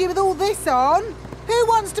and rescue with all this on. Who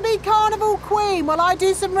wants to be Carnival Queen while I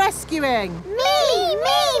do some rescuing? Me!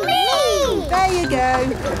 There you go.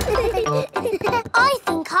 I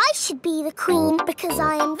think I should be the queen because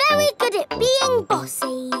I am very good at being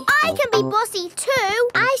bossy. I can be bossy too.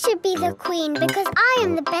 I should be the queen because I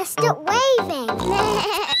am the best at waving.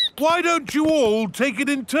 Why don't you all take it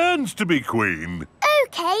in turns to be queen?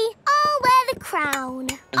 OK, I'll wear the crown.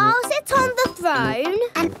 I'll sit on the throne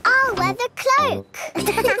and I'll wear the cloak.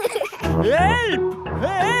 Help!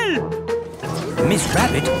 Help! Miss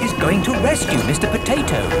Rabbit is going to rescue Mr.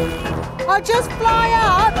 Potato. I'll just fly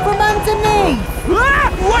up from underneath. Ah!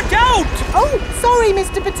 Watch out! Oh, sorry,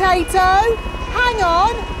 Mr. Potato. Hang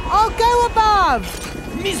on, I'll go above.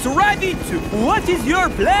 Miss Rabbit, what is your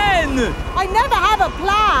plan? I never have a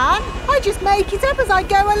plan. I just make it up as I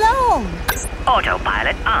go along.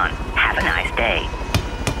 Autopilot on. Have a nice day.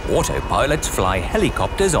 Autopilots fly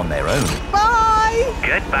helicopters on their own. Bye.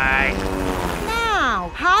 Goodbye.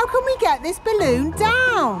 Now, how can we get this balloon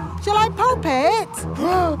down? Shall I pop it?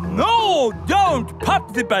 No, don't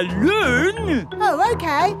pop the balloon! Oh, OK.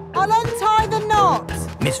 I'll untie the knot.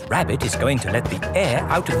 Miss Rabbit is going to let the air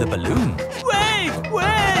out of the balloon. Wait!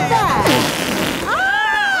 There.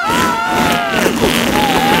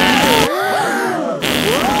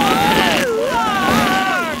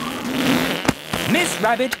 Miss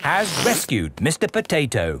Rabbit has rescued Mr.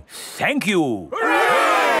 Potato. Thank you!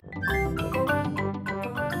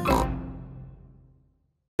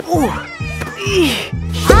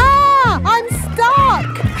 I'm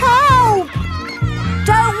stuck! Help!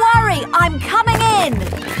 Don't worry, I'm coming in.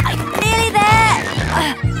 I'm nearly there.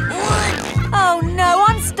 Oh no,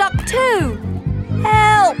 I'm stuck too.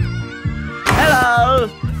 Help! Hello!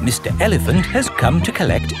 Mr. Elephant has come to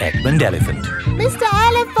collect Edmund Elephant. Mr.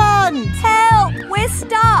 Elephant! Help! We're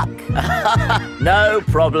stuck. No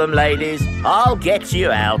problem, ladies. I'll get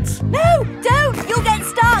you out. No, don't! You'll get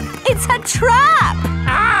stuck. It's a trap.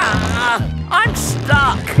 Ah! I'm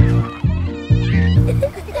stuck.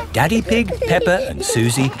 Daddy Pig, Peppa and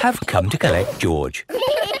Suzy have come to collect George.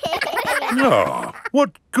 Ah,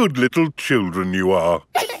 what good little children you are.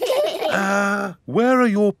 Where are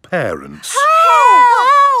your parents?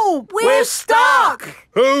 Help! We're stuck!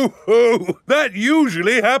 Ho, ho! That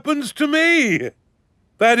usually happens to me.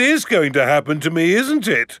 That is going to happen to me, isn't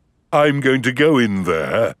it? I'm going to go in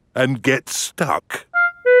there and get stuck.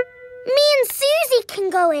 Me and Suzy can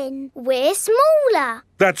go in. We're smaller.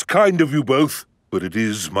 That's kind of you both, but it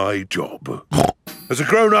is my job. As a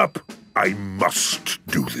grown-up, I must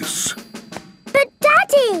do this. But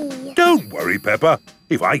Daddy! Don't worry, Peppa.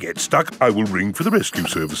 If I get stuck, I will ring for the rescue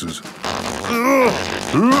services.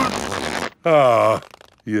 Ah,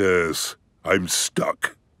 yes, I'm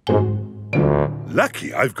stuck.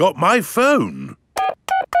 Lucky I've got my phone.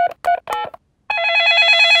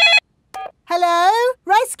 Hello?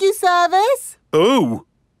 Rescue service? Oh,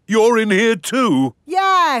 you're in here too?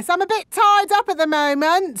 Yes, I'm a bit tied up at the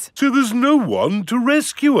moment. So there's no one to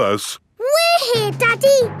rescue us? We're here,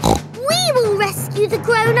 Daddy. We will rescue the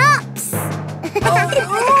grown-ups.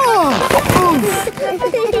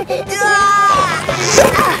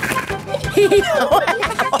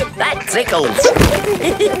 That tickles.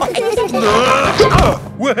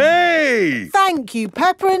 Hey! Thank you,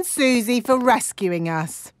 Peppa and Suzy, for rescuing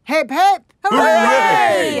us. Hip, hip,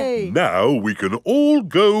 Hooray! Now we can all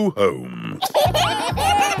go home.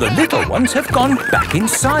 The little ones have gone back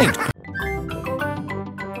inside.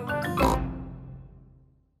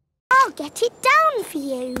 I'll get it down for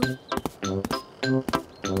you.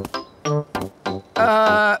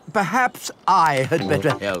 Perhaps I had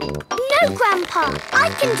better help. No, Grandpa. I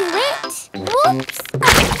can do it. Whoops.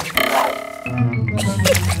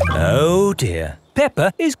 Oh dear.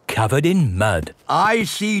 Peppa is covered in mud. I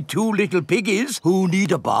see two little piggies who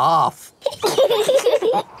need a bath.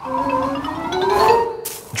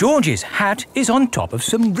 George's hat is on top of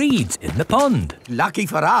some reeds in the pond. Lucky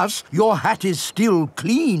for us, your hat is still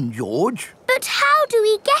clean, George. But how do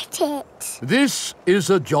we get it? This is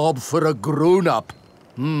a job for a grown-up.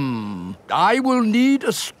 I will need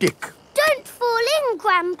a stick. Don't fall in,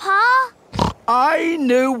 Grandpa. I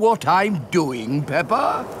know what I'm doing,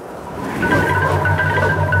 Peppa.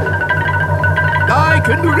 I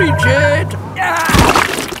can reach it.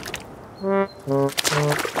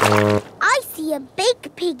 I see a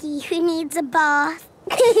big piggy who needs a bath.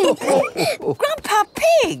 Grandpa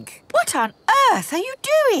Pig, what on earth are you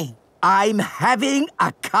doing? I'm having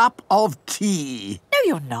a cup of tea. No,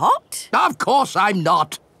 you're not. Of course I'm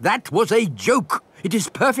not. That was a joke. It is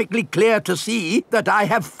perfectly clear to see that I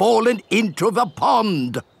have fallen into the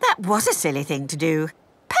pond. That was a silly thing to do.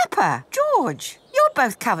 Peppa, George, you're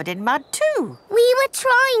both covered in mud too. We were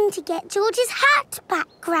trying to get George's hat back,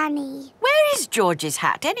 Granny. Where is George's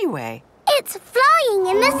hat anyway? It's flying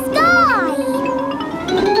in the sky.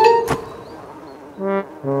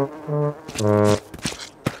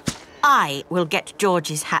 I will get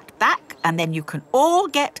George's hat back and then you can all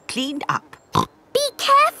get cleaned up. Be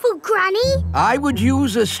careful, Granny. I would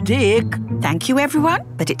use a stick. Thank you, everyone,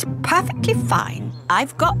 but it's perfectly fine.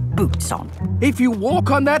 I've got boots on. If you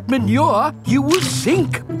walk on that manure, you will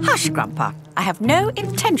sink. Hush, Grandpa. I have no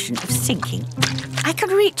intention of sinking. I can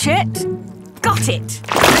reach it. Got it.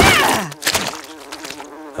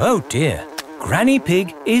 Oh dear. Granny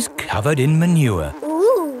Pig is covered in manure.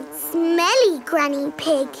 Ooh, smelly Granny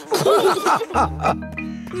Pig.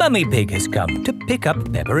 Mummy Pig has come to pick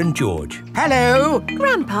up Peppa and George. Hello.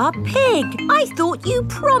 Grandpa Pig, I thought you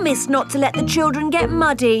promised not to let the children get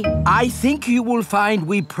muddy. I think you will find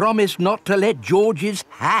we promised not to let George's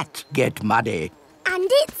hat get muddy. And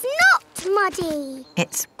it's not muddy.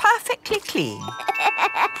 It's perfectly clean.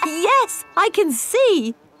 Yes, I can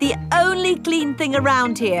see. The only clean thing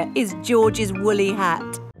around here is George's woolly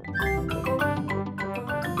hat.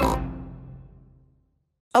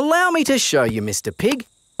 Allow me to show you, Mr. Pig.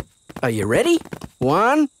 Are you ready?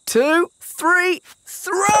 1, 2, 3,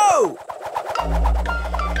 throw!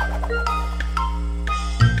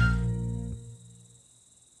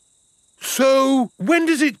 So, when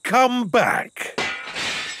does it come back?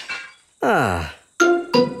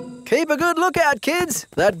 Keep a good lookout, kids.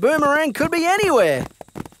 That boomerang could be anywhere.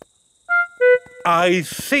 I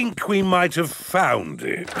think we might have found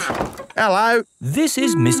it. Hello. This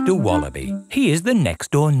is Mr. Wallaby. He is the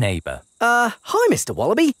next-door neighbour. Hi, Mr.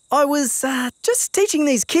 Wallaby. I was, just teaching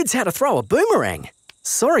these kids how to throw a boomerang.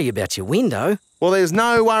 Sorry about your window. Well, there's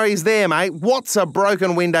no worries there, mate. What's a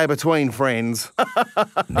broken window between friends?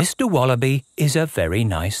 Mr. Wallaby is a very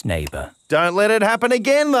nice neighbour. Don't let it happen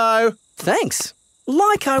again, though. Thanks.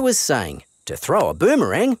 Like I was saying, to throw a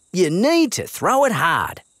boomerang, you need to throw it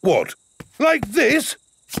hard. What? Like this?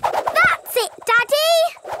 That's it, Daddy.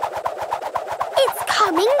 It's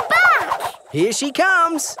coming back. Here she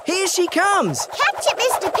comes. Here she comes. Catch it,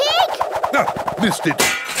 Mr. Pig. Ah, missed it.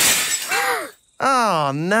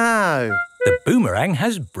 Oh, no. The boomerang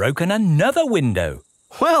has broken another window.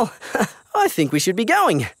 Well, I think we should be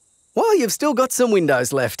going. Well, you've still got some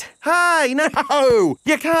windows left. Hey, no!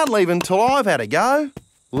 You can't leave until I've had a go.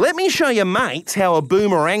 Let me show your mates how a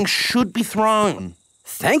boomerang should be thrown.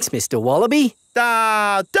 Thanks, Mr. Wallaby.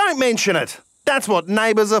 Don't mention it. That's what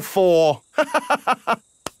neighbours are for.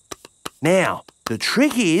 Now, the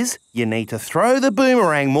trick is you need to throw the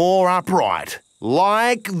boomerang more upright.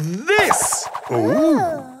 Like this.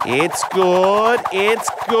 Ooh. It's good. It's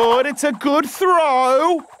good. It's a good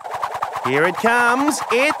throw. Here it comes.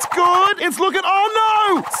 It's good. It's looking... Oh,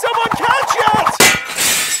 no! Someone catch it!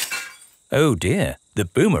 Oh, dear. The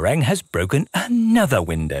boomerang has broken another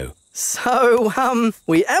window. So,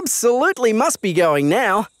 we absolutely must be going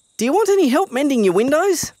now. Do you want any help mending your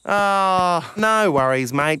windows? No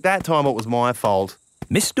worries, mate. That time it was my fault.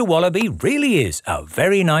 Mr. Wallaby really is a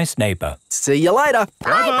very nice neighbour. See you later.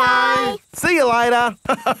 Bye-bye. See you later.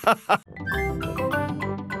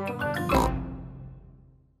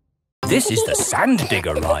 This is the sand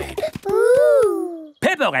digger ride. Ooh.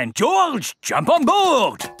 Peppa and George, jump on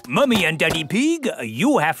board. Mummy and Daddy Pig,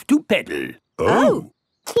 you have to pedal. Oh.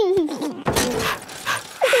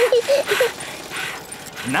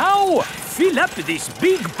 Now, fill up this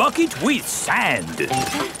big bucket with sand.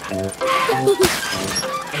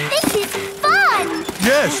 This is fun!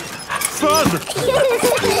 Yes, fun!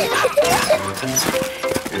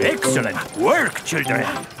 Excellent work, children.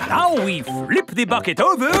 Now we flip the bucket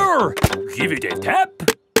over, give it a tap,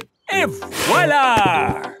 and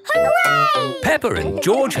voila! Hooray! Peppa and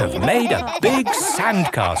George have made a big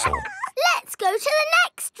sandcastle. Let's go to the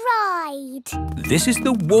next ride. This is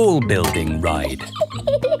the wall building ride.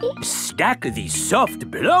 Stack the soft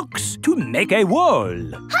blocks to make a wall.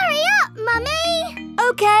 Hurry up, Mummy!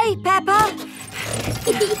 OK, Peppa.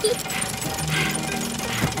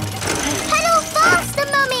 Pedal faster,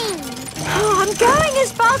 Mummy! Oh, I'm going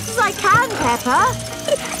as fast as I can, Peppa.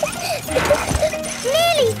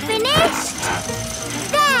 Nearly finished.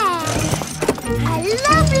 There! A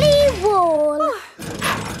lovely wall.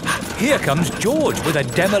 Here comes George with a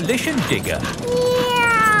demolition digger.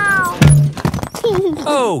 Meow.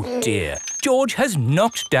 Oh dear, George has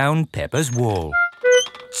knocked down Peppa's wall.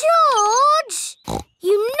 George!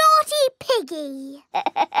 You naughty piggy!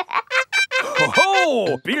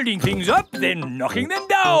 Ho-ho! Building things up, then knocking them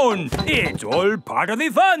down. It's all part of the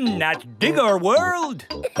fun at Digger World.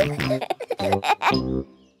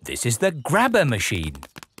 This is the grabber machine.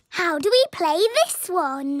 How do we play this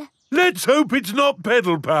one? Let's hope it's not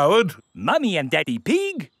pedal-powered. Mummy and Daddy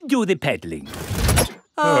Pig do the peddling.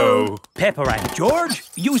 Oh. Peppa and George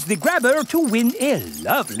use the grabber to win a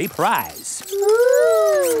lovely prize.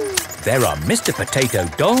 Ooh. There are Mr. Potato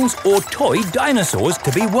dolls or toy dinosaurs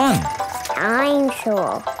to be won.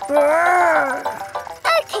 Dinosaur.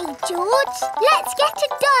 OK, George, let's get a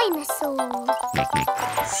dinosaur.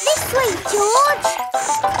 This way, George.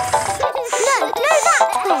 No, that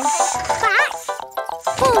way. Back.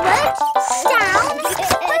 Forward. Down.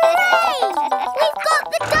 Hooray! We've got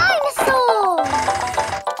the dinosaur.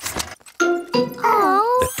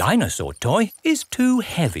 Oh. The dinosaur toy is too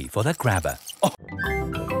heavy for the grabber. Oh.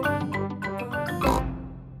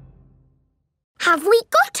 Have we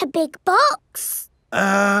got a big box?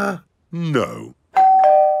 No.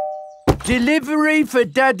 Delivery for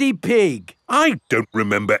Daddy Pig. I don't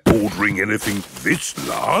remember ordering anything this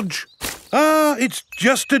large. It's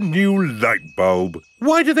just a new light bulb.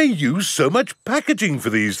 Why do they use so much packaging for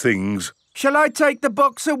these things? Shall I take the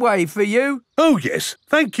box away for you? Oh, yes,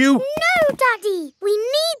 thank you. No, Daddy, we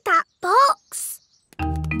need that box.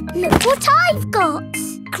 Look what I've got.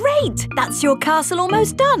 Great! That's your castle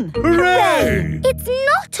almost done. Hooray! It's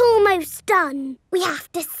not almost done. We have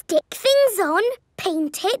to stick things on,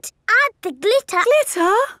 paint it, add the glitter.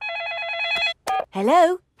 Glitter?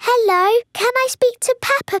 Hello? Hello, can I speak to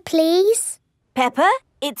Peppa, please? Peppa,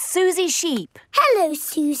 it's Suzy Sheep. Hello,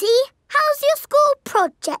 Suzy. How's your school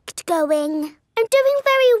project going? I'm doing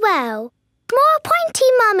very well. More pointy,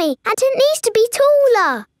 Mummy, and it needs to be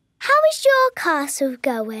taller. How is your castle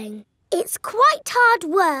going? It's quite hard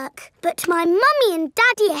work, but my Mummy and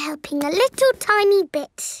Daddy are helping a little tiny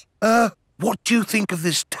bit. What do you think of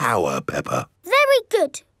this tower, Peppa? Very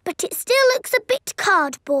good, but it still looks a bit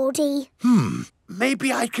cardboardy.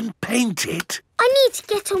 Maybe I can paint it. I need to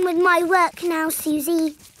get on with my work now,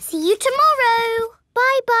 Suzy. See you tomorrow.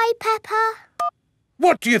 Bye-bye, Peppa.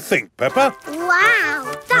 What do you think, Peppa?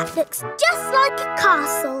 Wow, that looks just like a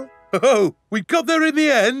castle. Oh, we got there in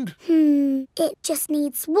the end. It just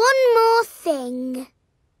needs one more thing.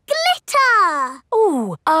 Glitter!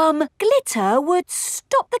 Oh, glitter would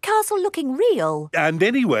stop the castle looking real. And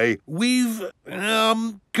anyway, we've,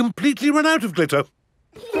 completely run out of glitter.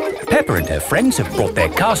 Peppa and her friends have brought their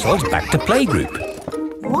castles back to playgroup.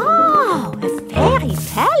 Wow, a fairy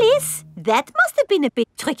palace? That must have been a bit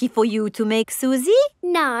tricky for you to make, Suzy.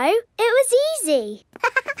 No, it was easy.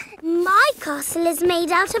 My castle is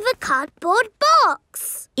made out of a cardboard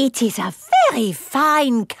box. It is a very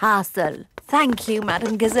fine castle. Thank you,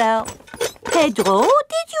 Madame Gazelle. Pedro,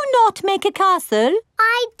 did you not make a castle?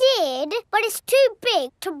 I did, but it's too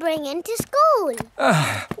big to bring into school.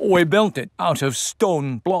 We built it out of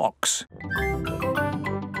stone blocks.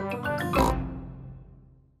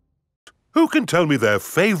 Who can tell me their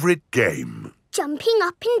favourite game? Jumping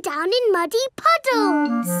up and down in muddy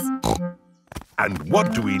puddles. And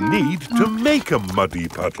what do we need to make a muddy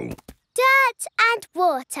puddle? Dirt and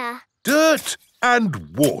water. Dirt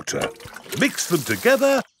and water. Mix them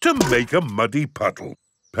together to make a muddy puddle.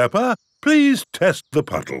 Peppa, please test the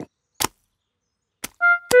puddle.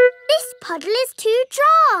 This puddle is too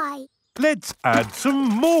dry. Let's add some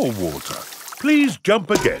more water. Please jump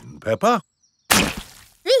again, Peppa.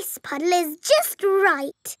 This puddle is just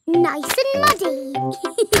right. Nice and muddy.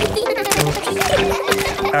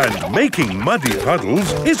 And making muddy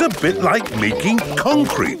puddles is a bit like making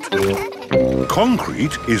concrete.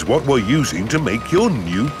 Concrete is what we're using to make your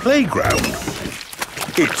new playground.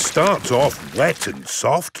 It starts off wet and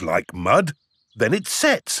soft like mud, then it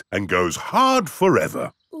sets and goes hard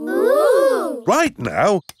forever. Ooh! Right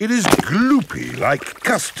now, it is gloopy like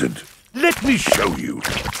custard. Let me show you.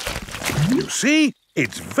 You see,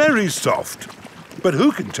 it's very soft. But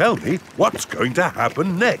who can tell me what's going to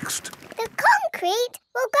happen next? The concrete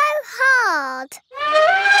will go hard.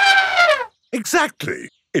 Exactly.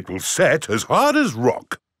 It will set as hard as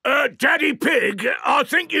rock. Daddy Pig, I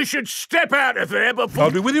think you should step out of there before...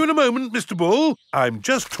 I'll be with you in a moment, Mr. Bull. I'm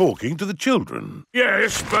just talking to the children.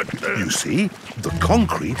 Yes, but... You see, the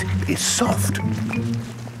concrete is soft.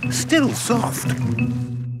 Still soft.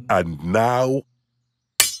 And now...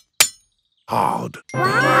 hard.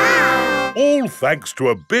 Wow! All thanks to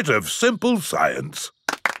a bit of simple science.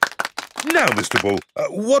 Now, Mr. Bull,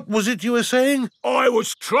 what was it you were saying? I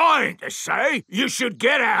was trying to say you should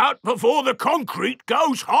get out before the concrete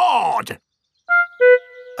goes hard.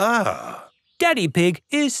 Ah. Daddy Pig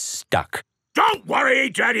is stuck. Don't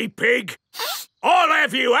worry, Daddy Pig. I'll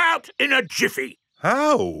have you out in a jiffy.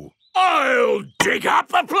 How? I'll dig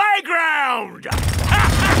up a playground.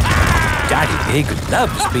 Daddy Pig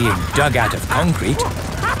loves being dug out of concrete.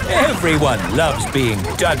 Everyone loves being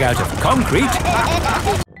dug out of concrete.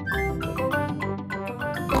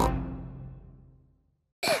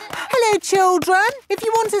 Hello, children. If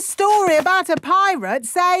you want a story about a pirate,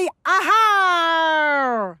 say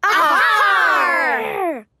aha!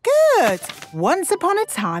 Aha! Good. Once upon a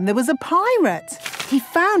time, there was a pirate. He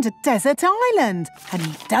found a desert island and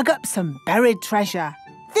he dug up some buried treasure.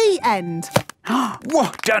 The end.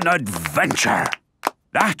 What an adventure!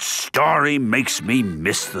 That story makes me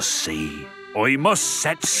miss the sea. I must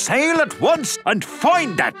set sail at once and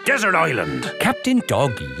find that desert island. Captain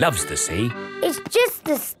Dog loves the sea. It's just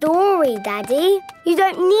a story, Daddy. You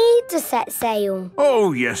don't need to set sail.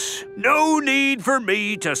 Oh, yes. No need for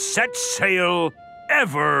me to set sail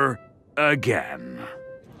ever again.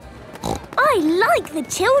 I like the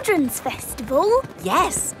Children's Festival.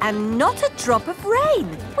 Yes, and not a drop of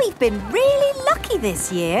rain. We've been really lucky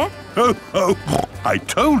this year. Oh, I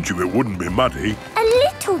told you it wouldn't be muddy. A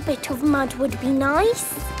little bit of mud would be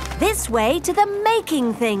nice. This way to the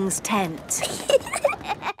Making Things tent.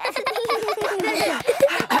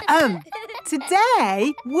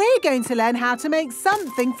 Today, we're going to learn how to make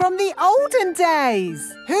something from the olden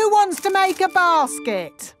days. Who wants to make a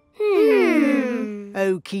basket?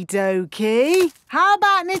 Okie dokie. How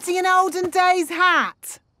about knitting an olden days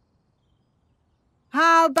hat?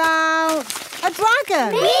 How about a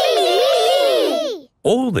dragon? Me!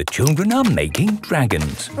 All the children are making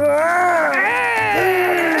dragons.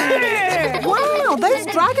 Wow, those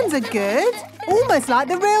dragons are good. Almost like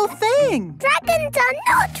the real thing. Dragons are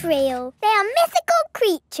not real. They are mythical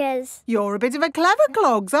creatures. You're a bit of a clever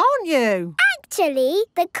clogs, aren't you? Actually,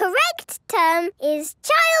 the correct term is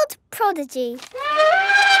child prodigy.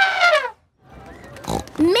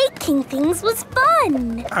 Making things was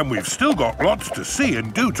fun. And we've still got lots to see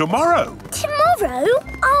and do tomorrow. Tomorrow?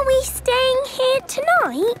 Are we staying here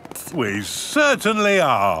tonight? We certainly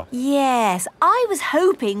are. Yes, I was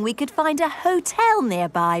hoping we could find a hotel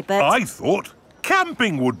nearby, but... I thought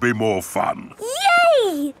camping would be more fun.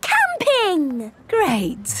 Yay! Camping!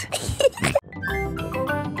 Great.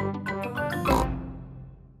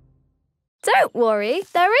 Don't worry,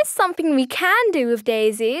 there is something we can do with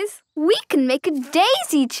daisies. We can make a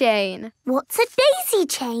daisy chain. What's a daisy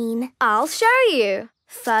chain? I'll show you.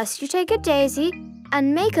 First you take a daisy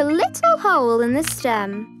and make a little hole in the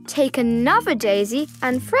stem. Take another daisy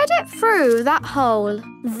and thread it through that hole.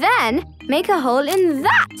 Then make a hole in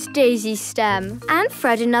that daisy stem and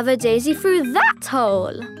thread another daisy through that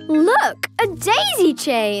hole. Look, a daisy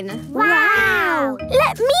chain. Wow!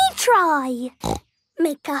 Let me try.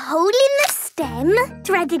 Make a hole in the stem,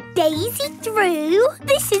 thread a daisy through.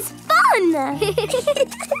 This is fun!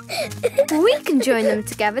 We can join them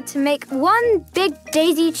together to make one big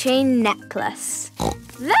daisy chain necklace.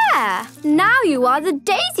 There! Now you are the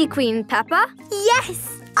Daisy Queen, Peppa. Yes!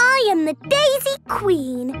 I am the Daisy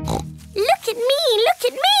Queen. Look at me, look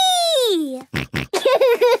at me!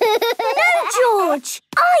 No, George,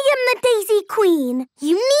 I am the Daisy Queen.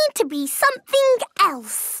 You need to be something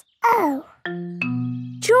else. Oh.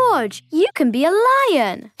 George, you can be a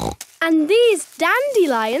lion. And these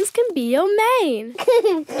dandelions can be your mane.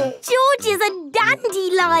 George is a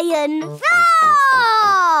dandelion.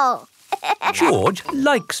 Roar! George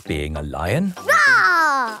likes being a lion.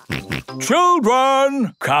 Roar!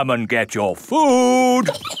 Children, come and get your food.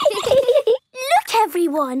 Look,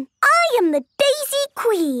 everyone. I am the Daisy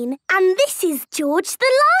Queen, and this is George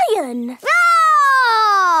the Lion.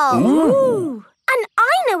 Roar! Ooh. And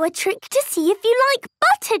I know a trick to see if you like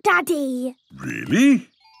butter, Daddy. Really?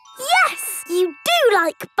 Yes, you do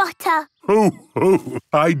like butter. Oh,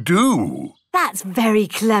 I do. That's very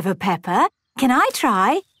clever, Peppa. Can I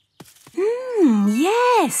try?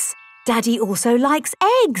 Yes. Daddy also likes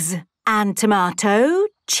eggs and tomato,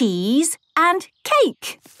 cheese and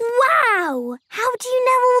cake. Wow! How do you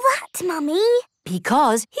know all that, Mummy?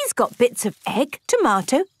 Because he's got bits of egg,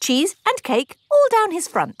 tomato, cheese and cake all down his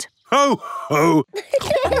front. Ho, ho.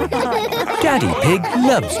 Daddy Pig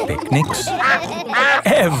loves picnics.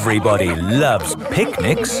 Everybody loves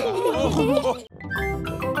picnics.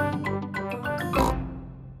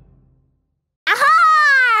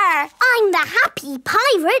 Aha! I'm the happy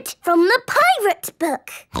pirate from the pirate book.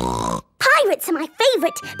 Pirates are my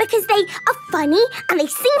favourite because they are funny and they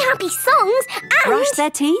sing happy songs and... Brush their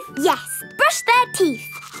teeth? Yes, brush their teeth.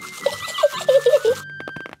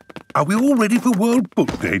 Are we all ready for World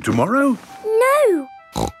Book Day tomorrow? No.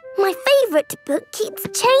 My favourite book keeps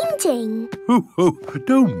changing. Oh,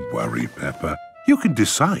 don't worry, Peppa. You can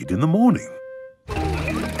decide in the morning.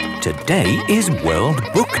 Today is World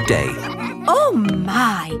Book Day. Oh,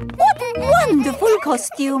 my! What wonderful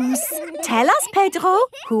costumes! Tell us, Pedro,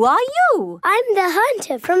 who are you? I'm the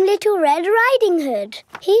hunter from Little Red Riding Hood.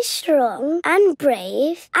 He's strong and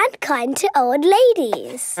brave and kind to old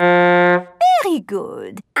ladies. Very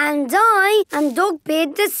good. And I am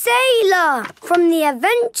Dogbeard the Sailor from the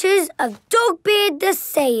Adventures of Dogbeard the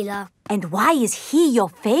Sailor. And why is he your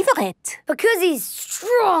favourite? Because he's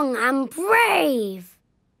strong and brave.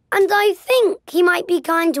 And I think he might be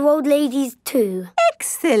kind to old ladies too.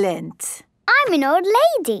 Excellent. I'm an old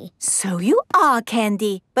lady. So you are,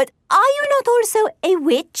 Candy. But are you not also a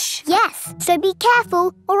witch? Yes, so be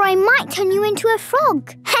careful or I might turn you into a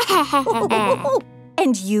frog.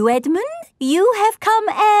 And you, Edmund? You have come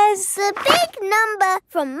as... The big number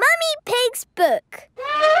from Mummy Pig's book.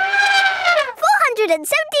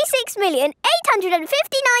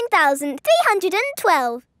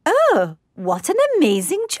 476,859,312. Oh, what an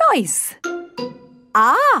amazing choice.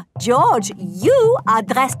 Ah, George, you are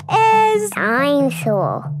dressed as...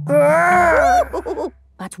 Dinosaur.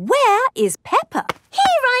 But where is Peppa?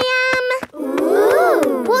 Here I am.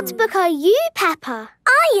 Ooh. What book are you, Peppa?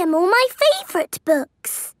 I am all my favourite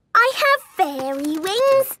books. I have fairy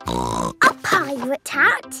wings, a pirate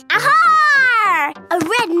hat, aha! A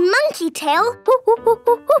red monkey tail,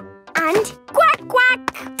 and quack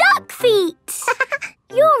quack, duck feet.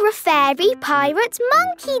 You're a fairy pirate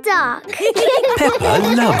monkey duck. Peppa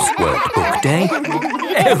loves World Book Day.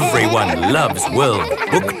 Everyone loves World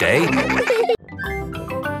Book Day.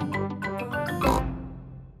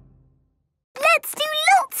 Let's do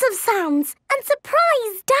lots of sounds and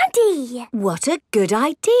surprise Daddy. What a good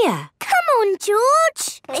idea. Come on,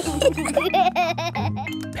 George.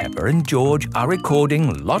 Peppa and George are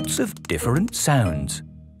recording lots of different sounds.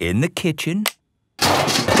 In the kitchen,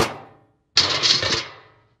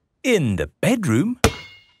 in the bedroom,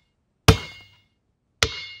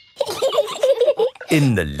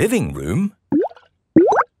 in the living room,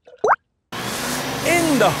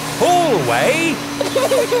 in the hallway,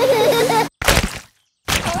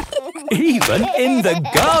 even in the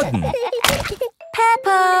garden.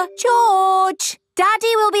 Peppa, George,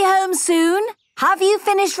 Daddy will be home soon. Have you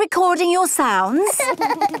finished recording your sounds? No,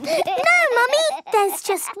 Mummy, there's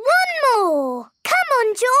just one more. Come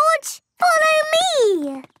on, George, follow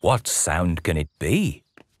me. What sound can it be?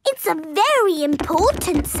 It's a very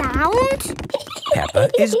important sound. Peppa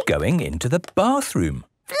is going into the bathroom.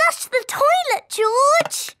 Flush the toilet,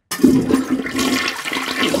 George.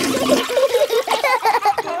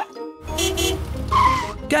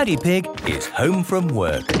 Daddy Pig is home from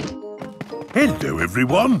work. Hello,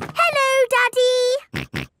 everyone. Hello,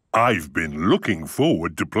 Daddy. I've been looking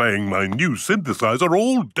forward to playing my new synthesizer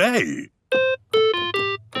all day.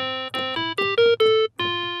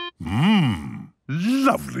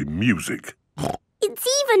 Lovely music. It's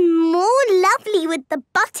even more lovely with the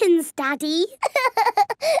buttons, Daddy.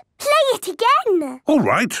 Play it again. All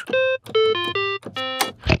right.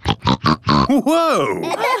 Whoa!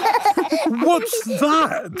 What's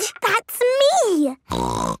that? That's me!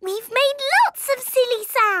 We've made lots of silly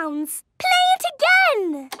sounds. Play it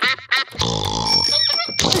again!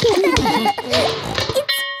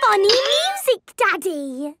 It's funny music,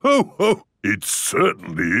 Daddy. Ho, ho! It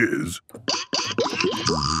certainly is.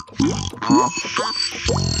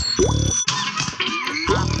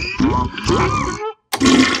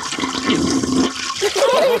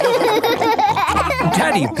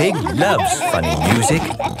 Daddy Pig loves funny music.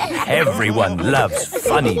 Everyone loves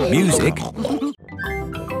funny music.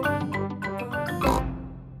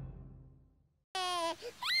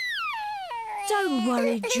 Don't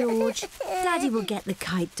worry, George. Daddy will get the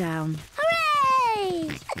kite down.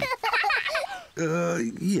 Hooray!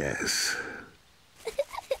 Yes.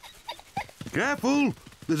 Careful!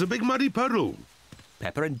 There's a big muddy puddle.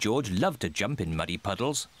 Peppa and George love to jump in muddy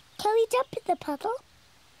puddles. Can we jump in the puddle?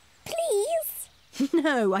 Please?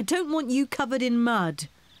 No, I don't want you covered in mud.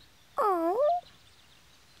 Oh.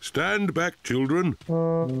 Stand back, children.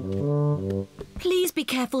 Please be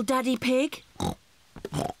careful, Daddy Pig.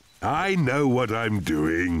 I know what I'm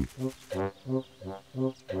doing.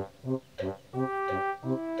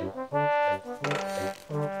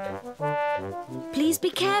 Please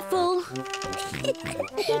be careful.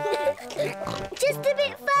 Just a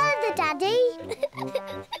bit further, Daddy.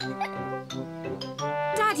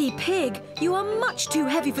 Daddy Pig, you are much too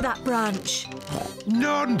heavy for that branch.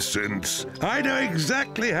 Nonsense! I know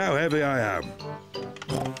exactly how heavy I am.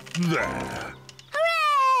 There.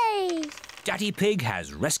 Hooray! Daddy Pig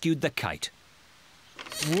has rescued the kite.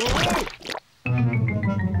 Whoa!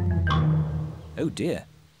 Oh dear,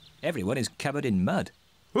 everyone is covered in mud.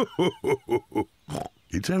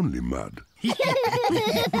 It's only mud.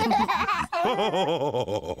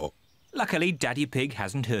 Luckily, Daddy Pig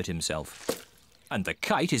hasn't hurt himself. And the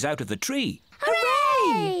kite is out of the tree.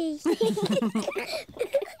 Hooray!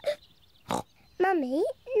 Mummy,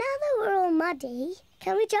 now that we're all muddy,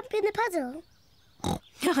 can we jump in the puddle?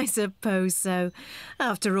 I suppose so.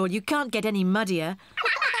 After all, you can't get any muddier.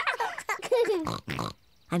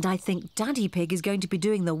 And I think Daddy Pig is going to be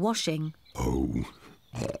doing the washing. Oh.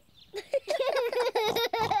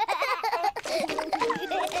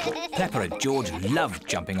 Peppa and George love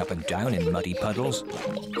jumping up and down in muddy puddles.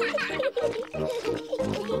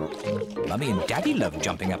 Mummy and Daddy love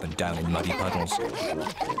jumping up and down in muddy puddles.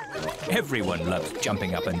 Everyone loves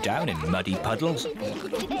jumping up and down in muddy puddles.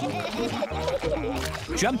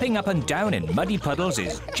 Jumping up and down in muddy puddles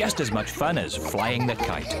is just as much fun as flying the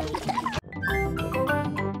kite.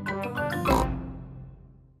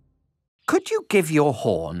 Could you give your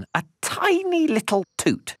horn a tiny little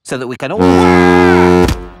toot so that we can all...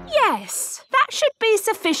 Yes, that should be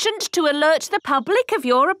sufficient to alert the public of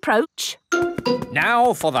your approach.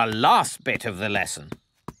 Now for the last bit of the lesson.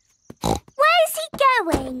 Where's he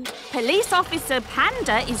going? Police Officer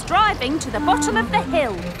Panda is driving to the bottom of the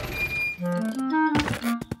hill.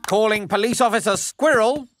 Calling Police Officer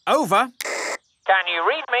Squirrel. Over. Can you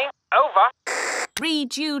read me? Over.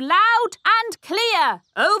 Read you loud and clear.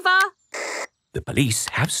 Over. The police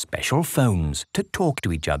have special phones to talk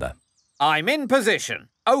to each other. I'm in position.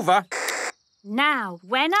 Over. Now,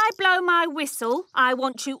 when I blow my whistle, I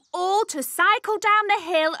want you all to cycle down the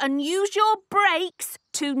hill and use your brakes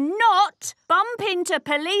to not bump into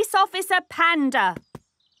Police Officer Panda.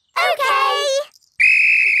 OK!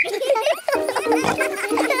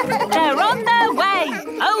 They're on their way.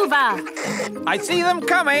 Over. I see them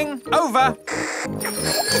coming. Over.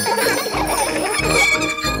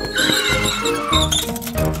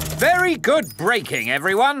 Very good braking,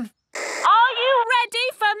 everyone. Are you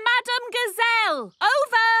ready for Madame Gazelle?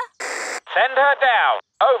 Over. Send her down.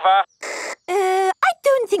 Over. I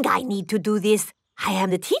don't think I need to do this. I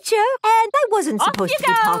am the teacher, and I wasn't supposed to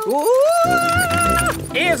be part.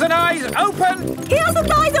 Ears and eyes open. Ears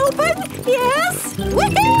and eyes open. Yes.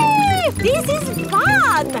 Woohoo! This is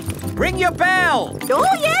fun. Ring your bell. Oh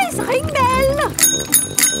yes, ring bell.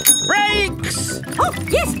 Brakes. Oh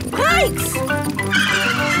yes, brakes.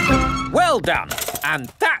 Well done.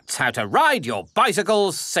 And that's how to ride your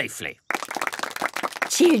bicycles safely.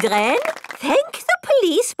 Children, thank the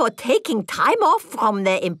police for taking time off from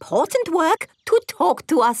their important work to talk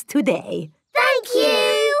to us today. Thank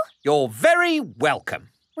you. You're very welcome.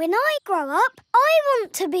 When I grow up, I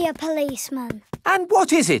want to be a policeman. And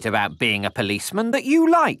what is it about being a policeman that you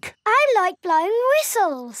like? I like blowing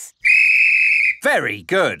whistles. Very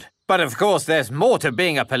good. But of course there's more to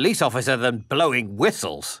being a police officer than blowing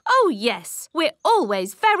whistles. Oh, yes. We're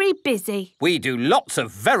always very busy. We do lots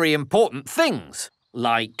of very important things,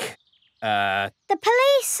 like The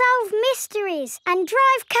police solve mysteries and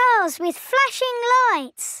drive cars with flashing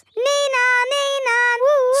lights. Nina, Nina,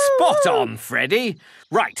 woo! Spot on, Freddy.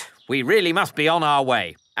 Right, we really must be on our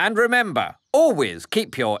way. And remember, always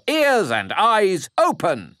keep your ears and eyes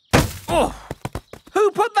open. Oh,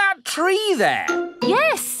 who put that tree there?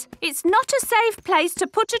 Yes, it's not a safe place to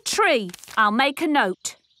put a tree. I'll make a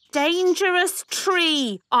note. Dangerous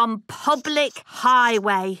tree on public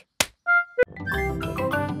highway.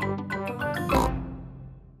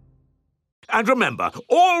 And remember,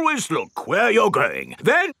 always look where you're going.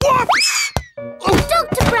 Then, whoops!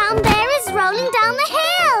 Dr. Brown Bear is rolling down the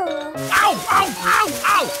hill. Ow, ow, ow,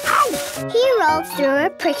 ow, ow! He rolled through a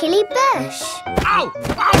prickly bush. Ow,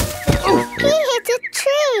 ow! He hit a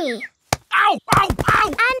tree. Ow, ow, ow!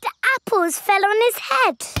 And apples fell on his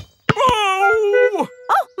head. Oh!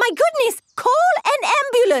 Oh, my goodness! Call an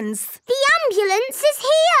ambulance! The ambulance is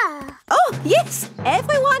here! Oh, yes!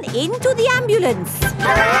 Everyone into the ambulance!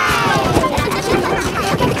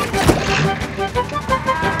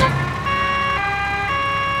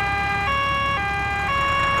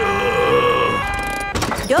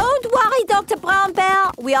 Don't worry, Dr. Brown Bear.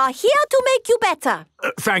 We are here to make you better.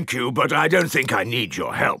 Thank you, but I don't think I need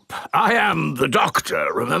your help. I am the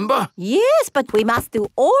doctor, remember? Yes, but we must do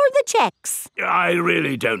all the checks. I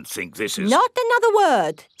really don't think this is... Not another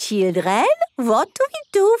word. Children, what do we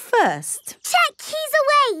do first? Check he's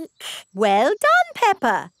awake. Well done,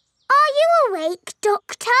 Peppa. Are you awake,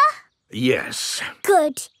 Doctor? Yes.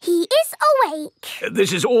 Good. He is awake.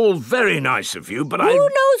 This is all very nice of you, but Who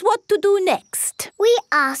knows what to do next? We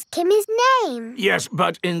ask him his name. Yes,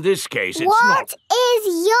 but in this case it's What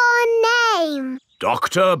is your name?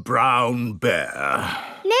 Dr. Brown Bear.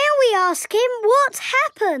 Now we ask him what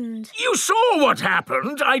happened. You saw what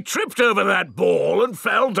happened. I tripped over that ball and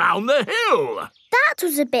fell down the hill. That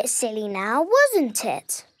was a bit silly now, wasn't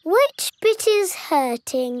it? Which bit is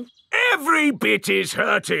hurting? Every bit is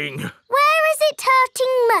hurting. Where is it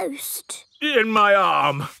hurting most? In my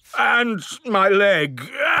arm, and my leg,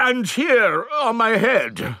 and here on my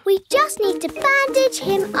head. We just need to bandage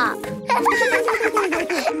him up.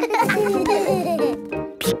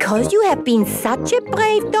 Because you have been such a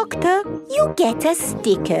brave doctor, you get a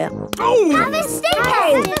sticker. Oh! Have a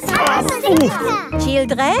sticker! Have a sticker!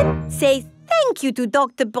 Children, say thank you to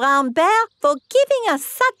Dr. Brown Bear for giving us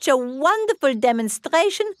such a wonderful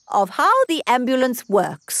demonstration of how the ambulance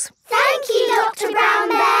works. Thank you, Dr. Brown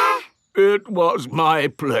Bear. It was my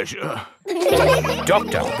pleasure.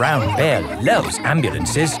 Dr. Brown Bear loves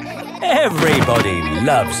ambulances. Everybody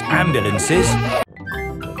loves ambulances.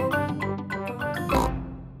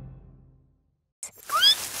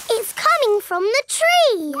 It's coming from the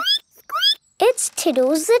tree. It's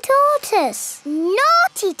Tiddles the tortoise.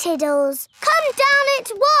 Naughty Tiddles! Come down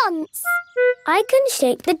at once! I can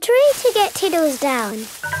shake the tree to get Tiddles down. Is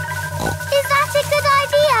that a good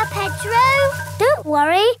idea, Pedro? Don't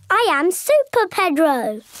worry, I am Super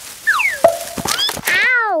Pedro.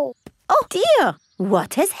 Ow! Oh dear,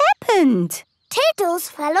 what has happened? Tiddles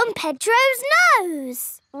fell on Pedro's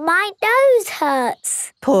nose. My nose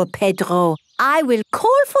hurts. Poor Pedro. I will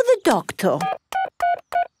call for the doctor.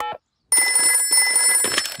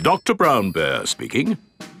 Dr. Brown Bear speaking.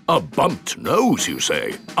 A bumped nose, you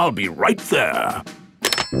say? I'll be right there.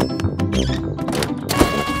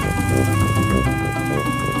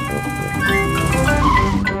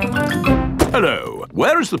 Hello.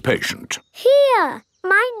 Where is the patient? Here.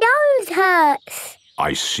 My nose hurts.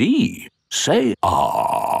 I see. Say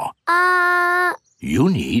ah. You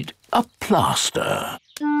need a plaster.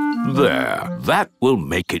 There. That will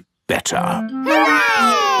make it better.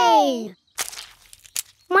 Hooray!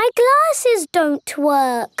 My glasses don't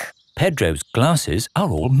work. Pedro's glasses are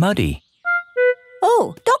all muddy.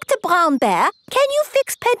 Oh, Dr. Brown Bear, can you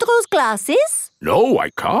fix Pedro's glasses? No, I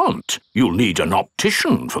can't. You'll need an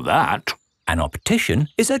optician for that. An optician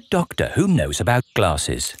is a doctor who knows about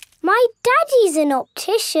glasses. My daddy's an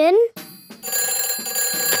optician.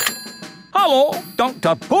 Hello,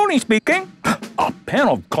 Dr. Pony speaking. A pair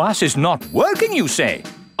of glasses not working, you say?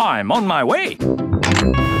 I'm on my way.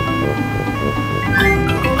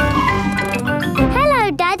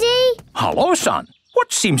 Hello, Daddy. Hello, son.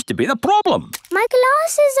 What seems to be the problem? My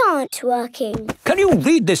glasses aren't working. Can you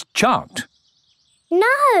read this chart?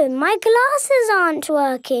 No, my glasses aren't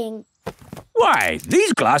working. Why,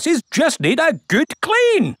 these glasses just need a good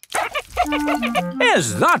clean.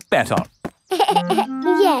 Is that better?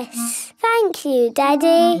 Yes. Thank you,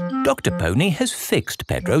 Daddy. Dr. Pony has fixed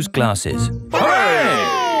Pedro's glasses.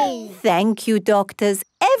 Hooray! Thank you, doctors.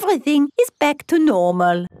 Everything is back to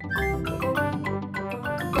normal.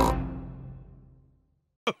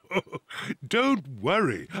 Don't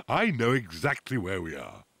worry. I know exactly where we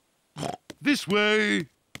are. This way.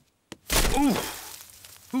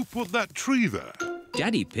 Oof! Who put that tree there?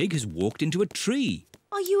 Daddy Pig has walked into a tree.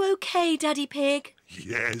 Are you okay, Daddy Pig?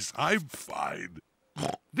 Yes, I'm fine.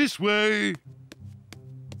 This way.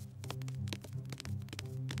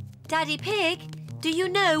 Daddy Pig, do you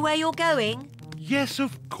know where you're going? Yes,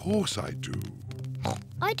 of course I do.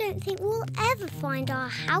 I don't think we'll ever find our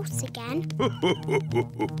house again.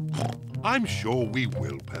 I'm sure we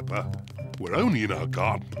will, Peppa. We're only in our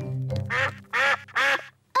garden.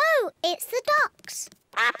 Oh, it's the ducks.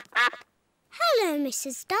 Hello,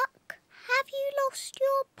 Mrs. Duck. Have you lost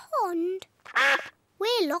your pond?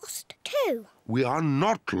 We're lost too. We are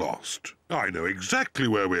not lost. I know exactly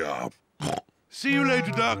where we are. See you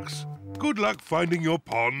later, ducks. Good luck finding your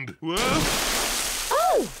pond.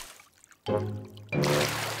 Oh!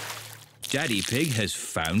 Daddy Pig has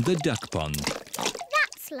found the duck pond.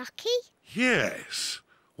 That's lucky. Yes.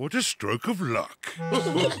 What a stroke of luck.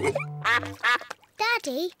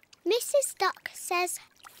 Daddy, Mrs. Duck says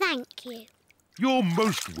thank you. You're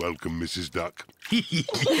most welcome, Mrs. Duck.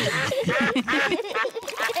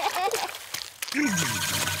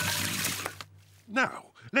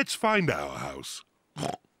 Now, let's find our house.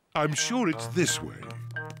 I'm sure it's this way.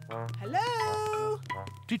 Hello?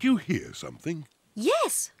 Did you hear something?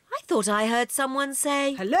 Yes, I thought I heard someone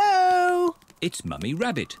say... Hello? It's Mummy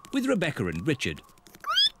Rabbit with Rebecca and Richard.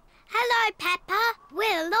 Hello, Peppa.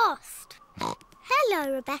 We're lost.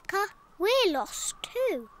 Hello, Rebecca. We're lost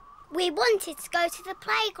too. We wanted to go to the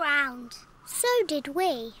playground. So did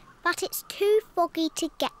we, but it's too foggy to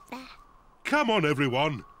get there. Come on,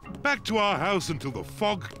 everyone. Back to our house until the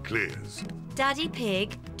fog clears. Daddy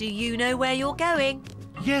Pig, do you know where you're going?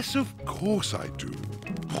 Yes, of course I do.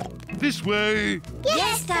 This way.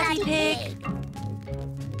 Yes, Daddy Pig.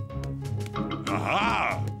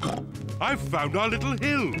 Aha! I've found our little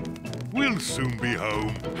hill. We'll soon be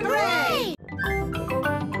home. Hooray!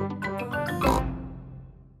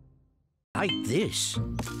 Like this.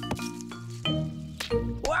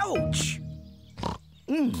 Ouch!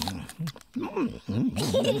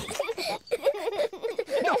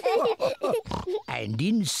 And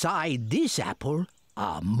inside this apple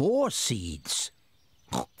are more seeds.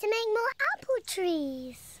 To make more apple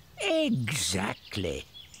trees. Exactly.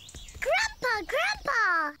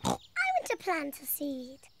 Grandpa! I want to plant a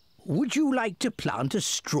seed. Would you like to plant a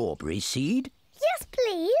strawberry seed? Yes,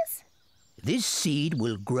 please. This seed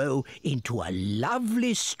will grow into a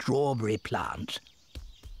lovely strawberry plant.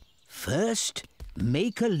 First,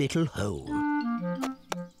 make a little hole. Then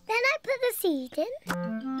I put the seed in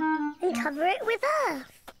and cover it with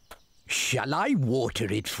earth. Shall I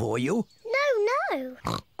water it for you? No.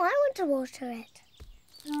 I want to water it.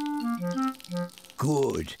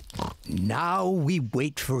 Good. Now we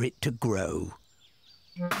wait for it to grow.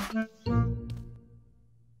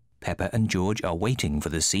 Peppa and George are waiting for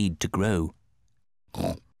the seed to grow.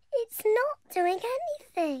 It's not doing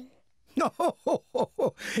anything.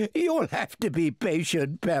 You'll have to be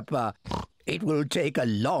patient, Peppa. It will take a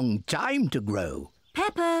long time to grow.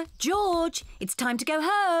 Peppa, George, it's time to go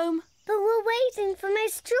home. But we're waiting for my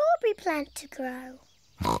strawberry plant to grow.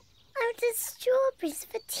 I wanted strawberries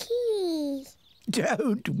for tea.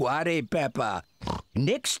 Don't worry, Peppa.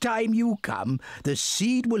 Next time you come, the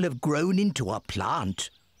seed will have grown into a plant.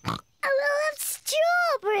 I will have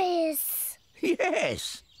strawberries.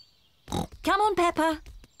 Yes. Come on, Peppa.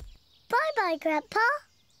 Bye-bye, Grandpa.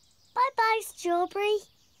 Bye-bye, strawberry.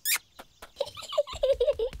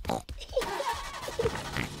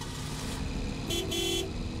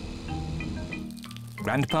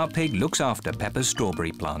 Grandpa Pig looks after Peppa's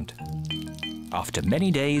strawberry plant. After many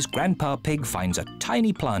days, Grandpa Pig finds a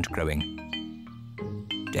tiny plant growing.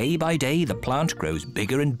 Day by day, the plant grows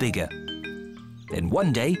bigger and bigger. Then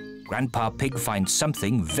one day, Grandpa Pig finds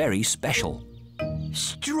something very special.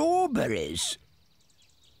 Strawberries.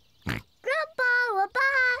 Grandpa, we're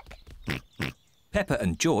back. Peppa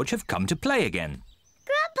and George have come to play again.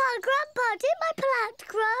 Grandpa, did my plant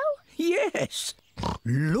grow? Yes.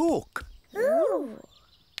 Look. Ooh.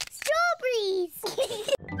 Strawberries.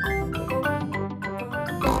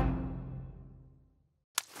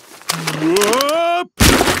 Whoop!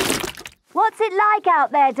 What's it like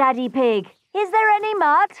out there, Daddy Pig? Is there any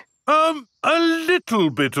mud? A little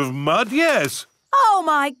bit of mud, yes. Oh,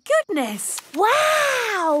 my goodness!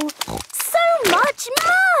 Wow! So much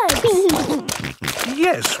mud!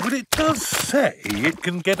 Yes, well, it does say it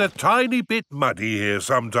can get a tiny bit muddy here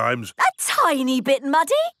sometimes. A tiny bit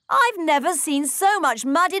muddy? I've never seen so much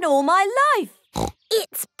mud in all my life.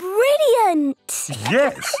 It's brilliant!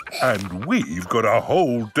 Yes, and we've got a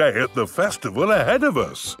whole day at the festival ahead of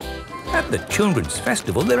us. At the Children's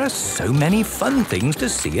Festival, there are so many fun things to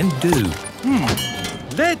see and do.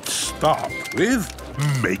 Let's start with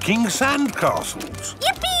making sandcastles.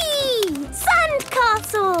 Yippee!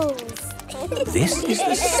 Sandcastles! This is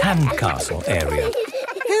the sandcastle area.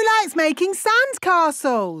 Who likes making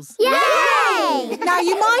sandcastles? Yay! Now,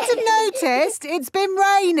 you might have noticed it's been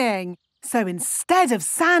raining. So instead of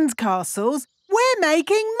sandcastles, we're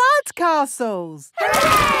making mud castles.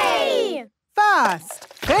 Hooray!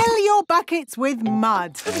 First, fill your buckets with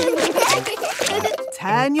mud.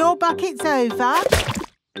 Turn your buckets over.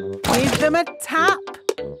 Give them a tap.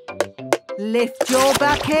 Lift your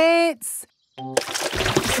buckets.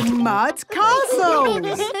 Mud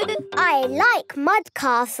castles. I like mud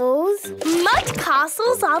castles. Mud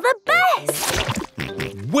castles are the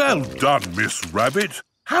best. Well done, Miss Rabbit.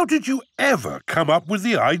 How did you ever come up with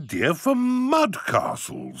the idea for mud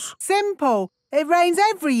castles? Simple. It rains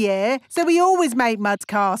every year, so we always make mud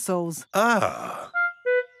castles. Ah.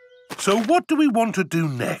 So what do we want to do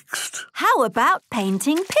next? How about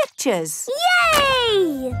painting pictures?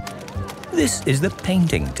 Yay! This is the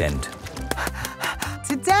painting tent.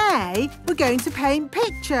 Today, we're going to paint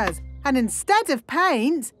pictures. And instead of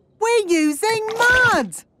paint, we're using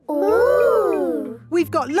mud. Ooh! We've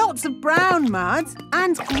got lots of brown mud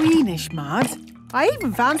and greenish mud. I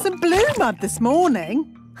even found some blue mud this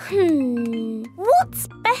morning. What's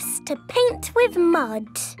best to paint with mud?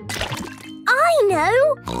 I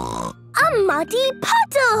know! A muddy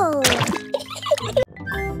puddle!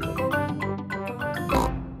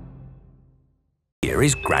 Here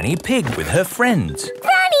is Granny Pig with her friends.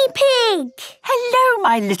 Granny Pig! Hello,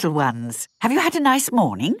 my little ones. Have you had a nice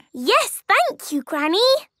morning? Yes, thank you, Granny.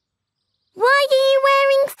 Why are you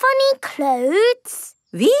wearing funny clothes?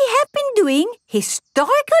 We have been doing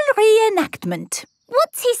historical reenactment.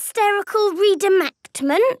 What's hysterical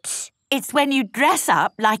reenactment? It's when you dress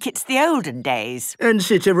up like it's the olden days. And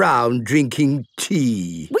sit around drinking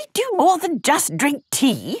tea. We do more than just drink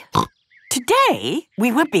tea. Today, we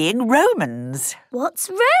were being Romans. What's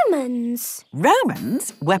Romans?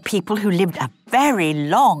 Romans were people who lived a very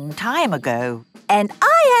long time ago. And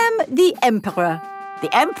I am the Emperor.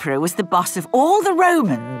 The Emperor was the boss of all the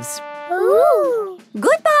Romans. Ooh!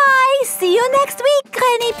 Goodbye! See you next week,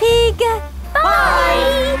 Granny Pig!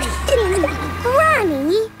 Bye!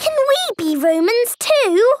 Granny, can we be Romans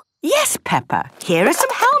too? Yes, Peppa. Here are some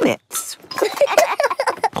helmets.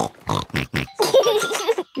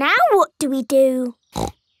 Now what do we do?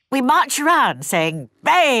 We march around saying,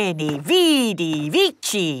 Bene, Vidi,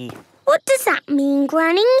 Vici. What does that mean,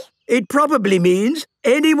 Granny? It probably means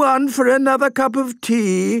anyone for another cup of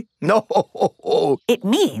tea. No. It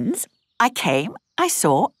means I came, I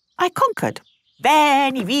saw, I conquered.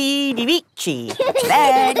 Bene, Vidi, Vici.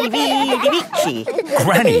 Bene, Vidi, Vici.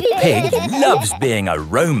 Granny Pig loves being a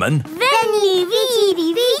Roman. Veni,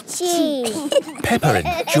 vidi, vici. Peppa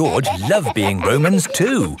and George love being Romans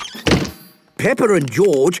too. Peppa and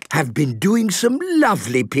George have been doing some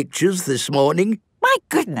lovely pictures this morning. My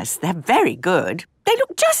goodness, they're very good. They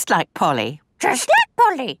look just like Polly. Just like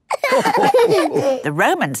Polly. The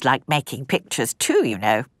Romans liked making pictures too, you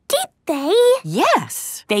know. Did they?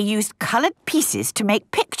 Yes. They used coloured pieces to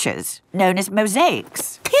make pictures, known as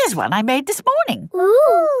mosaics. Here's one I made this morning.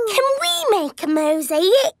 Ooh! Can we make a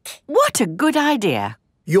mosaic? What a good idea.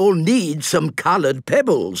 You'll need some coloured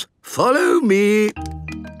pebbles. Follow me.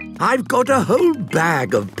 I've got a whole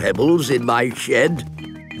bag of pebbles in my shed.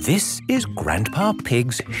 This is Grandpa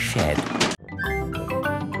Pig's shed.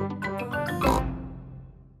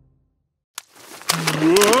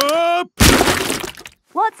 Whoop!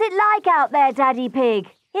 What's it like out there, Daddy Pig?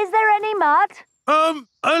 Is there any mud?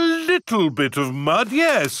 A little bit of mud,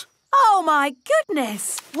 yes. Oh, my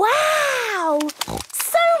goodness! Wow!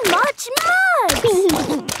 So much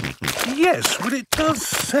mud! Yes, well, it does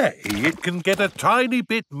say it can get a tiny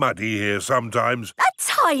bit muddy here sometimes. A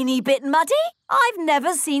tiny bit muddy? I've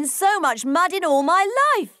never seen so much mud in all my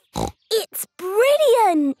life. It's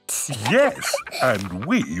brilliant! Yes, and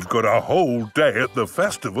we've got a whole day at the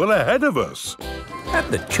festival ahead of us. At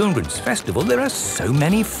the Children's Festival, there are so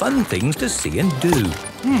many fun things to see and do.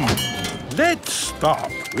 Let's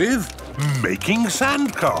start with making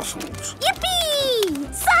sandcastles. Yippee!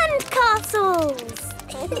 Sandcastles!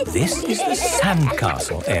 This is the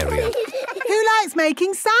sandcastle area. Who likes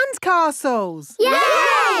making sandcastles?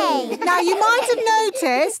 Yay! Now, you might have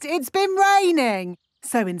noticed it's been raining.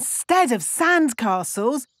 So instead of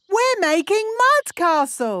sandcastles, we're making mud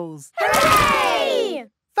castles. Hooray!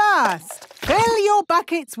 First, fill your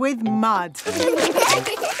buckets with mud.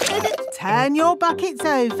 Turn your buckets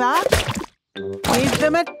over. Give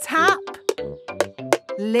them a tap.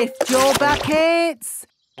 Lift your buckets.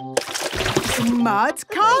 Mud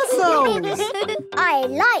castles. I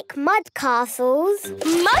like mud castles.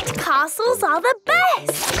 Mud castles are the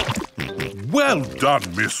best. Well done,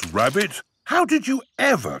 Miss Rabbit. How did you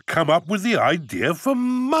ever come up with the idea for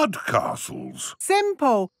mud castles?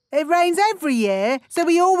 Simple. It rains every year, so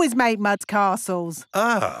we always make mud castles.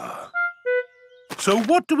 Ah. So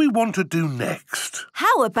what do we want to do next?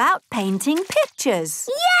 How about painting pictures?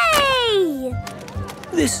 Yay!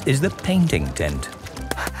 This is the painting tent.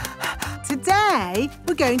 Today,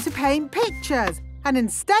 we're going to paint pictures. And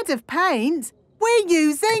instead of paint, we're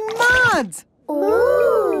using mud.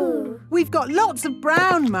 Ooh! We've got lots of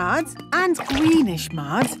brown mud and greenish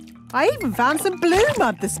mud. I even found some blue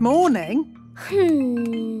mud this morning.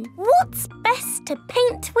 What's best to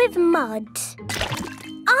paint with mud?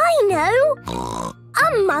 I know!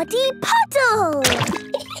 A muddy puddle!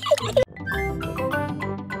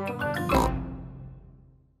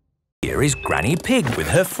 Here is Granny Pig with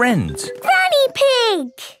her friends. Granny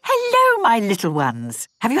Pig! Hello, my little ones.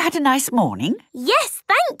 Have you had a nice morning? Yes,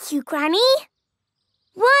 thank you, Granny.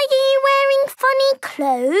 Why are you wearing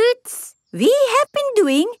funny clothes? We have been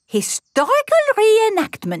doing historical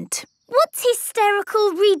reenactment. What's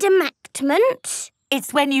hysterical reenactment?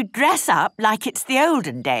 It's when you dress up like it's the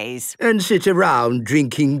olden days. And sit around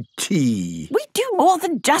drinking tea. We do more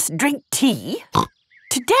than just drink tea.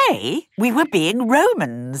 Today, we were being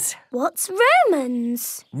Romans. What's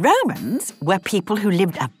Romans? Romans were people who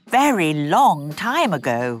lived a very long time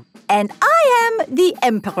ago. And I am the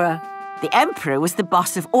Emperor. The Emperor was the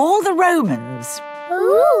boss of all the Romans.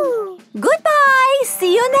 Ooh! Goodbye!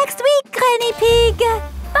 See you next week, Granny Pig!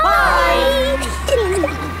 Bye!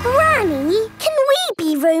 Granny, can we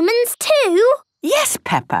be Romans too? Yes,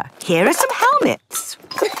 Peppa. Here are some helmets.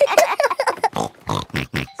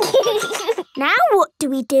 Now what do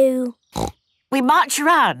we do? We march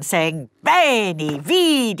around saying, Bene,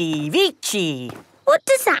 Vidi, Vici. What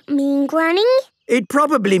does that mean, Granny? It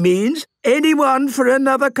probably means anyone for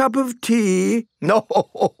another cup of tea. No.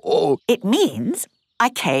 It means I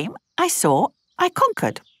came, I saw, I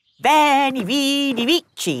conquered. Bene, Vidi,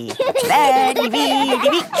 Vici. Bene, Vidi,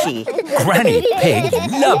 Vici. Granny Pig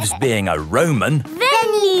loves being a Roman.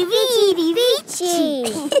 Veni, vidi,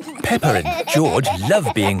 vici. Peppa and George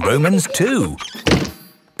love being Romans too.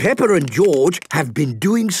 Peppa and George have been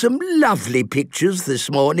doing some lovely pictures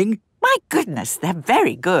this morning. My goodness, they're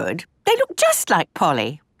very good. They look just like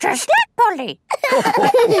Polly. Just like Polly.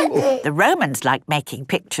 The Romans liked making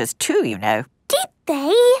pictures too, you know. Did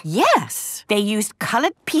they? Yes. They used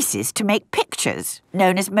coloured pieces to make pictures,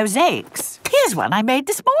 known as mosaics. Here's one I made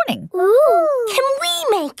this morning. Ooh! Can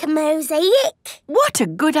we make a mosaic? What a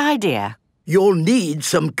good idea. You'll need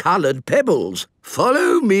some coloured pebbles.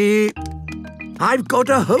 Follow me. I've got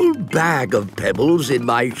a whole bag of pebbles in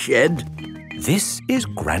my shed. This is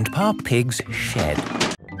Grandpa Pig's shed.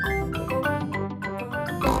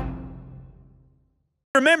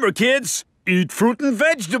 Remember, kids, eat fruit and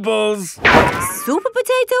vegetables. Super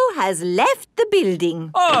Potato has left the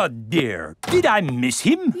building. Oh, dear. Did I miss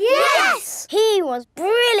him? Yes! He was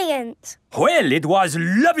brilliant. Well, it was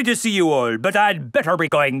lovely to see you all, but I'd better be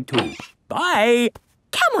going too. Bye.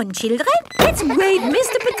 Come on, children. Let's wave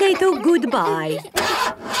Mr. Potato goodbye.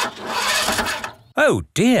 Oh,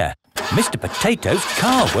 dear. Mr. Potato's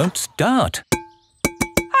car won't start.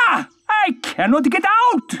 Ah! I cannot get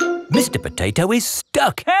out! Mr. Potato is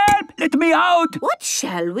stuck. Help! Let me out! What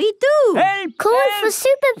shall we do? Help! Call for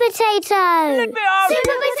Super Potato. Let me out!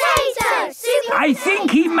 Super Potato! Super I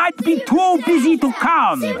think he might be too busy to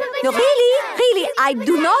come. Really, I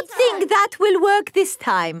do not think that will work this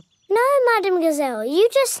time. No, Madam Gazelle, you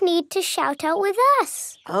just need to shout out with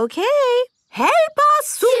us. Okay. Help us,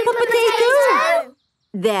 Super Potato!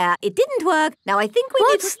 There, it didn't work. Now I think we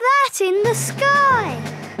What's that in the sky?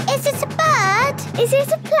 Is it a bird? Is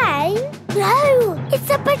it a plane? No, it's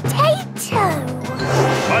a potato.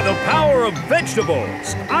 By the power of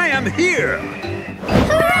vegetables, I am here.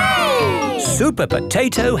 Hooray! Super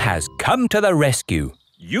Potato has come to the rescue.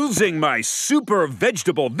 Using my super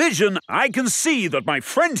vegetable vision, I can see that my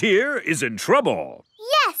friend here is in trouble.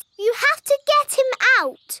 Yes, you have to get him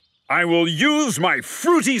out. I will use my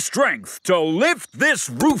fruity strength to lift this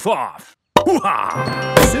roof off.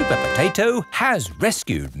 Hoo-ha! Super Potato has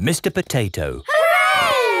rescued Mr. Potato.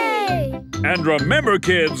 Hooray! And remember,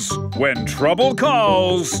 kids, when trouble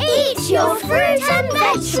calls... Eat your fruit and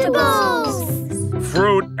vegetables!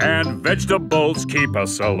 Fruit and vegetables keep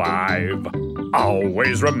us alive.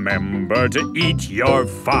 Always remember to eat your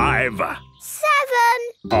 5.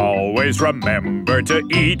 7. Always remember to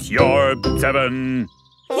eat your 7.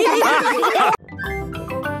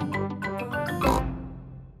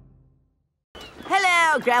 Hello,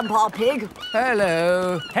 Hello, Grandpa Pig.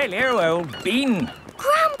 Hello. Hello, old bean.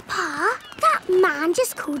 Grandpa, that man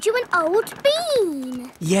just called you an old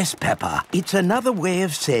bean. Yes, Peppa. It's another way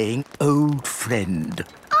of saying old friend.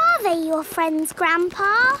 Are they your friends,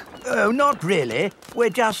 Grandpa? Oh, not really. We're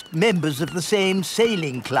just members of the same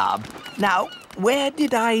sailing club. Now, where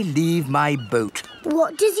did I leave my boat?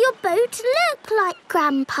 What does your boat look like,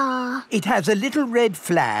 Grandpa? It has a little red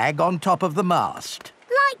flag on top of the mast.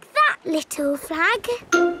 Like that little flag?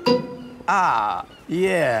 Ah,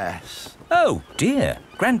 yes. Oh, dear.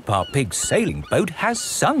 Grandpa Pig's sailing boat has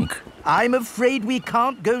sunk. I'm afraid we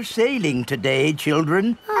can't go sailing today,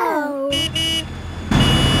 children. Oh.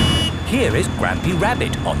 Here is Grampy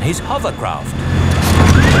Rabbit on his hovercraft.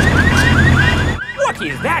 What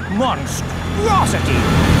is that monstrosity?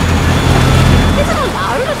 Is it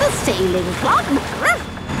allowed at the sailing club?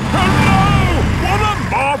 Hello! What a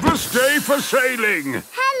marvellous day for sailing!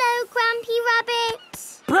 Hello, Grampy Rabbit.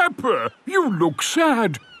 Peppa, you look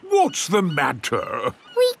sad. What's the matter?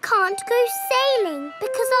 We can't go sailing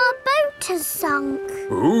because our boat has sunk.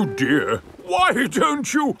 Oh, dear. Why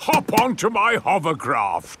don't you hop onto my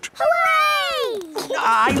hovercraft? Hooray!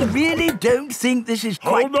 I really don't think this is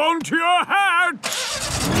quite... Hold on to your hat!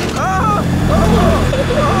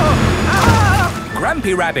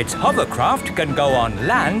 Grampy Rabbit's hovercraft can go on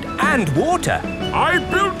land and water. I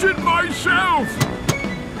built it myself!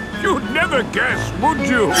 You'd never guess, would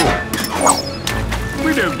you?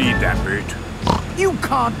 We don't need that bit. You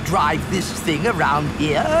can't drive this thing around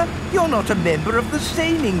here. You're not a member of the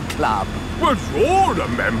sailing club. But you're a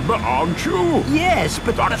member, aren't you? Yes,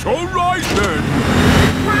 but... That's all right, then.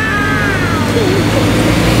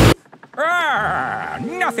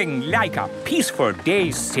 Nothing like a peaceful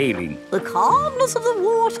day's sailing. The calmness of the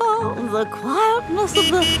water, the quietness of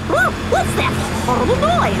the... Oh, what's that horrible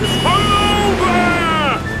noise? Hello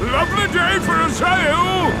there! Lovely day for a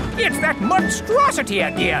sail! It's that monstrosity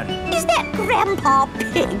again. Is that Grandpa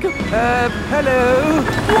Pig? Hello?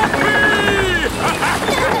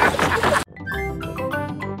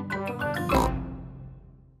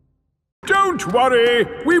 Don't worry,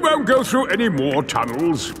 we won't go through any more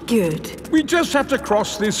tunnels. Good. We just have to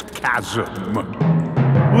cross this chasm.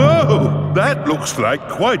 Whoa, that looks like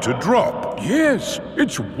quite a drop. Yes,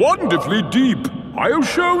 it's wonderfully deep. I'll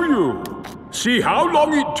show you. See how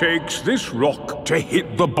long it takes this rock to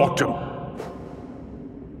hit the bottom.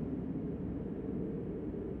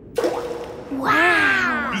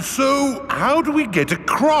 Wow! So, how do we get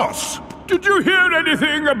across? Did you hear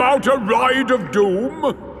anything about a ride of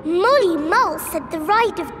doom? Molly Mole said the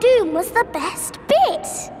ride of doom was the best bit.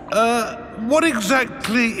 What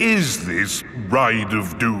exactly is this ride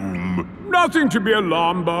of doom? Nothing to be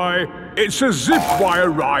alarmed by. It's a zip wire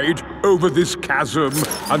ride over this chasm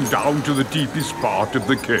and down to the deepest part of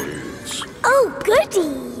the caves. Oh,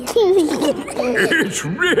 goody! It's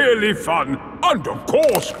really fun and, of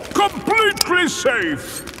course, completely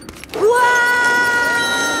safe.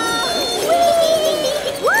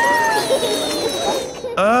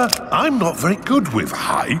 I'm not very good with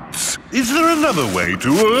heights. Is there another way to... See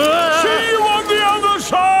you on the other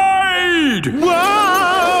side!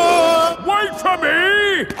 Whoa! Wait for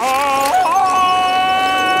me!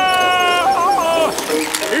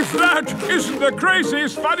 If that isn't the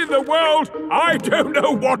craziest fun in the world, I don't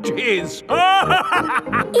know what is. It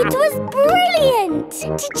was brilliant!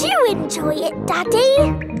 Did you enjoy it, Daddy?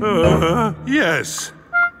 Yes.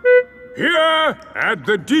 Here, at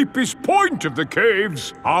the deepest point of the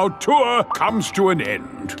caves, our tour comes to an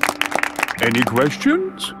end. Any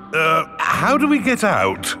questions? How do we get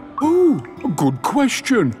out? Oh, a good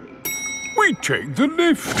question. We take the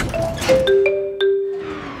lift.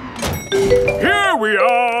 Here we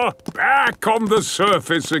are, back on the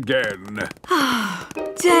surface again.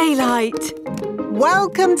 Daylight.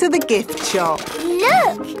 Welcome to the gift shop.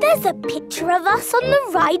 Look, there's a picture of us on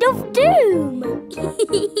the ride of doom.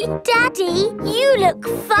 Daddy, you look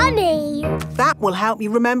funny. That will help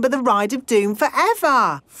you remember the ride of doom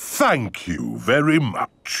forever. Thank you very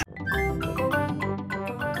much.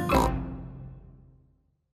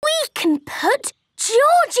 We can put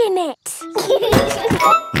George in it.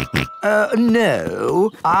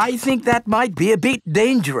 No. I think that might be a bit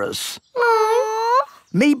dangerous.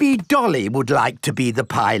 Maybe Dolly would like to be the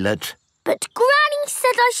pilot. But Granny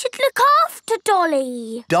said I should look after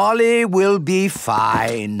Dolly. Dolly will be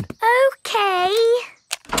fine. OK.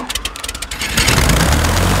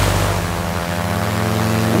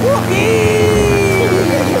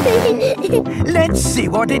 Let's see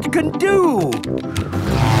what it can do.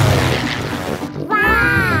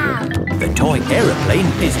 Wow! The toy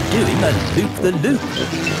aeroplane is doing a loop-the-loop.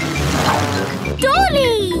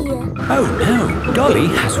 Dolly! Oh no, Dolly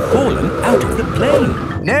has fallen out of the plane.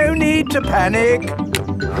 No need to panic.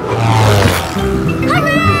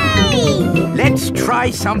 Hooray! Let's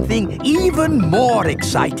try something even more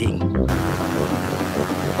exciting.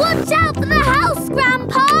 Watch out for the house,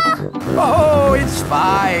 Grandpa! Oh, it's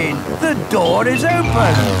fine. The door is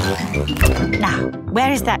open. Now,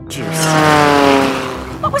 where is that juice?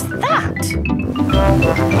 What was that?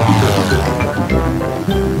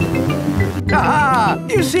 Ah,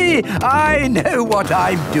 you see, I know what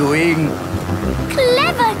I'm doing.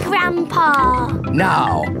 Clever, Grandpa!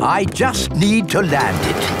 Now, I just need to land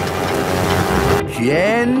it.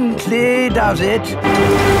 Gently does it.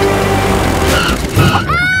 Ah!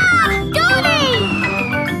 Dolly!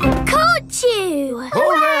 Caught you!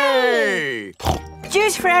 Hooray!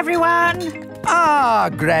 Juice for everyone. Ah,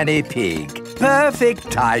 Granny Pig.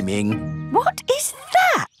 Perfect timing. What is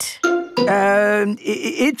that?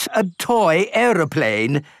 It's a toy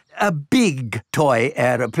aeroplane. A big toy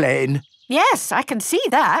aeroplane. Yes, I can see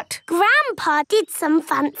that. Grandpa did some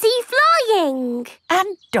fancy flying.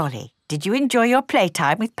 And Dolly, did you enjoy your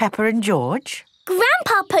playtime with Peppa and George?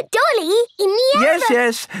 Grandpa put Dolly in the air.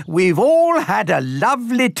 Yes. We've all had a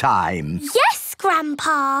lovely time. Yes,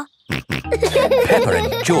 Grandpa. Peppa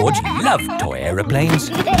and George love toy aeroplanes.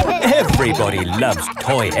 Everybody loves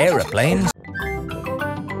toy aeroplanes.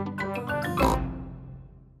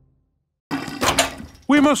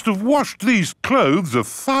 We must have washed these clothes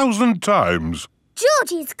 1,000 times.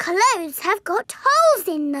 George's clothes have got holes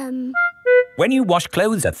in them. When you wash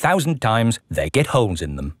clothes 1,000 times, they get holes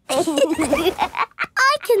in them.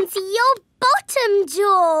 I can see your bottom,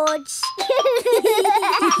 George.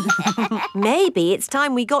 Maybe it's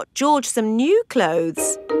time we got George some new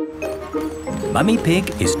clothes. Mummy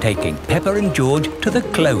Pig is taking Peppa and George to the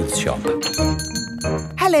clothes shop.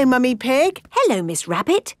 Hello, Mummy Pig. Hello, Miss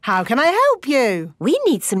Rabbit. How can I help you? We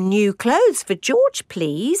need some new clothes for George,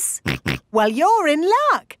 please. Well, you're in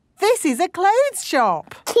luck. This is a clothes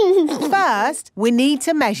shop. First, we need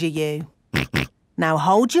to measure you. Now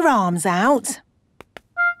hold your arms out.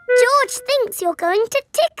 George thinks you're going to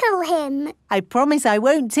tickle him. I promise I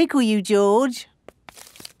won't tickle you, George.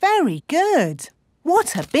 Very good.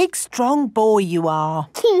 What a big, strong boy you are.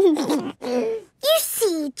 You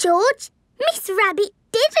see, George, Miss Rabbit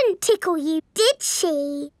didn't tickle you, did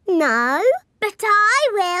she? No, but I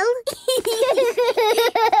will.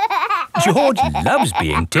 George loves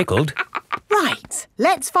being tickled. Right,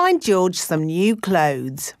 let's find George some new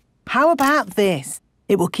clothes. How about this?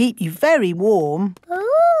 It will keep you very warm.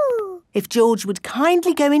 Ooh. If George would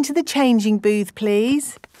kindly go into the changing booth,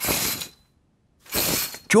 please.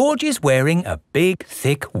 George is wearing a big,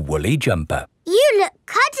 thick, woolly jumper. You look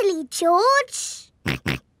cuddly, George.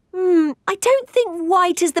 I don't think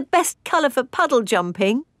white is the best colour for puddle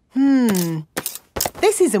jumping.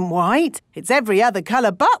 This isn't white. It's every other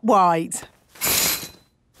colour but white.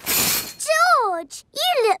 George,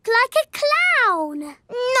 you look like a clown.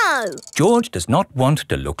 No. George does not want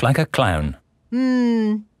to look like a clown.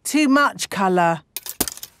 Too much colour.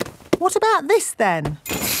 What about this then?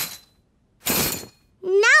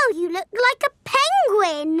 Now you look like a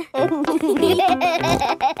penguin.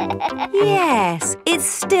 Yes, it's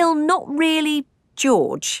still not really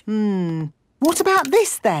George. What about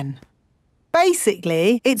this then?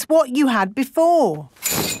 Basically, it's what you had before.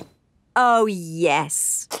 Oh,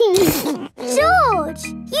 yes. George,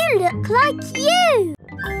 you look like you.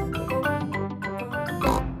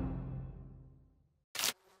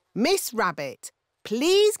 Miss Rabbit,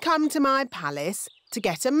 please come to my palace to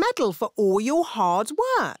get a medal for all your hard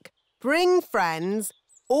work. Bring friends.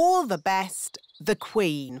 All the best, the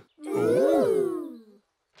Queen.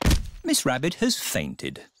 Miss Rabbit has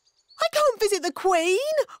fainted. I can't visit the Queen.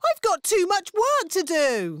 I've got too much work to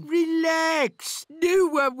do. Relax. No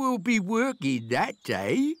one will be working that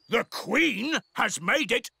day. The Queen has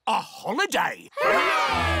made it a holiday.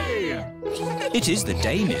 Hooray! It is the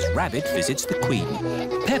day Miss Rabbit visits the Queen.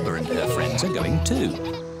 Peppa and her friends are going too.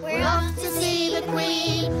 We're off to see the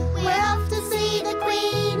Queen. We're off to see the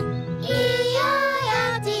Queen.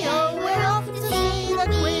 E-I-R-D-O. We're off to see the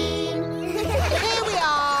Queen. Here we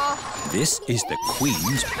are. This is the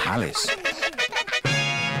Queen's palace.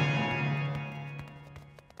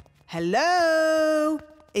 Hello?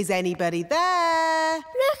 Is anybody there?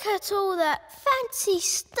 Look at all that fancy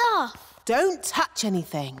stuff. Don't touch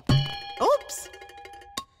anything. Oops.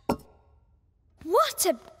 What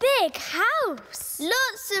a big house!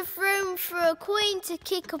 Lots of room for a queen to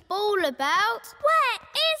kick a ball about. Where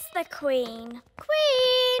is the queen?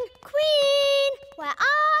 Queen! Queen! Where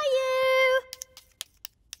are you?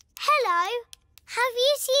 Hello. Have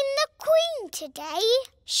you seen the Queen today?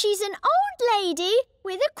 She's an old lady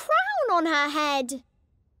with a crown on her head.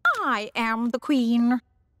 I am the Queen.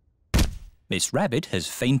 Miss Rabbit has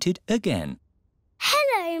fainted again.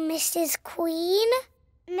 Hello, Mrs. Queen.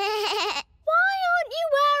 Why aren't you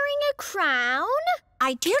wearing a crown?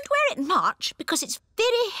 I don't wear it much because it's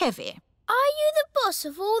very heavy. Are you the boss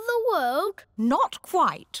of all the world? Not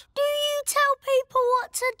quite. Do you tell people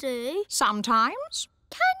what to do? Sometimes.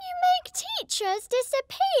 Can you make teachers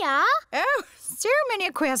disappear? Oh, so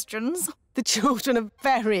many questions. The children are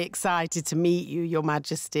very excited to meet you, Your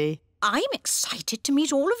Majesty. I'm excited to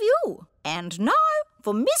meet all of you. And now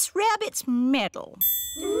for Miss Rabbit's medal.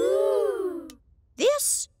 Ooh.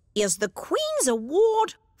 This is the Queen's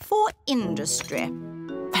Award for Industry.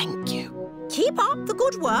 Thank you. Keep up the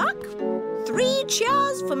good work. 3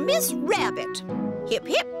 cheers for Miss Rabbit. Hip,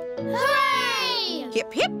 hip. Hooray!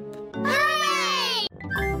 Hip, hip. Hooray!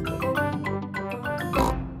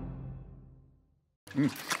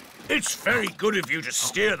 It's very good of you to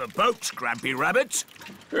steer the boat, Grampy Rabbit.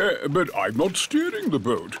 But I'm not steering the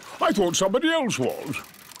boat. I thought somebody else was.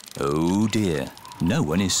 Oh dear, no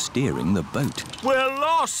one is steering the boat. We're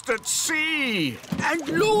lost at sea. And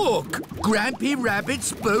look, Grampy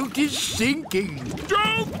Rabbit's boat is sinking.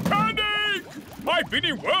 Don't panic! I've been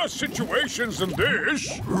in worse situations than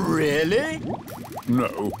this. Really?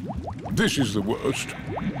 No, this is the worst.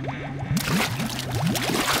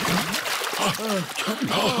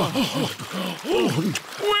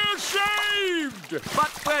 We're saved!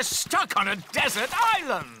 But we're stuck on a desert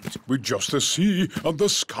island. With just the sea and the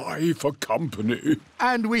sky for company.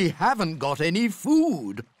 And we haven't got any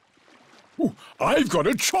food. Ooh, I've got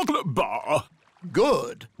a chocolate bar.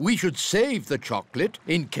 Good. We should save the chocolate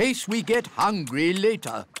in case we get hungry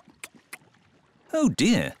later. Oh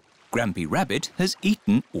dear, Grampy Rabbit has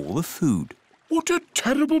eaten all the food. What a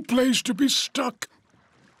terrible place to be stuck.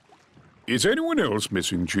 Is anyone else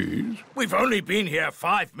missing cheese? We've only been here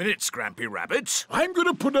 5 minutes, Grampy Rabbit. I'm going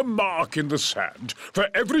to put a mark in the sand for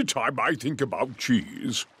every time I think about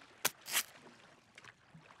cheese.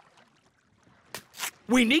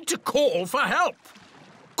 We need to call for help.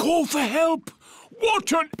 Call for help?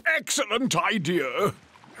 What an excellent idea!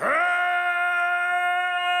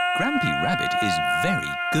 Grampy Rabbit is very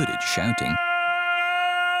good at shouting.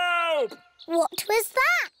 What was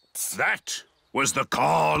that? That was the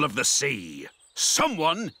call of the sea.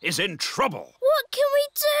 Someone is in trouble. What can we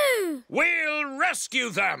do? We'll rescue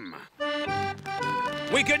them.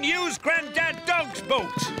 We can use Grandad Dog's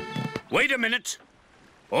boat. Wait a minute.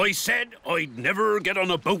 I said I'd never get on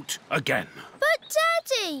a boat again. But,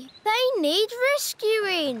 Daddy, they need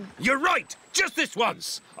rescuing. You're right. Just this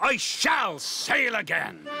once. I shall sail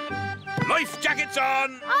again. Life jackets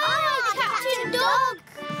on. Aye, Captain Dog.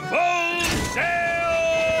 Full sail!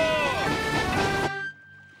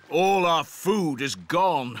 All our food is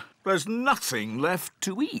gone. There's nothing left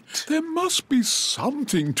to eat. There must be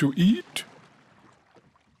something to eat.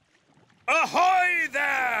 Ahoy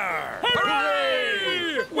there!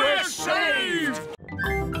 Hooray! We're saved!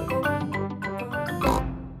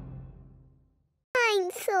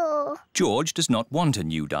 Dinosaur. George does not want a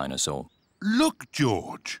new dinosaur. Look,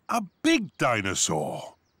 George, a big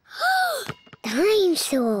dinosaur.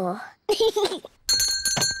 Dinosaur.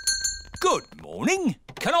 Good morning.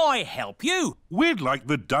 Can I help you? We'd like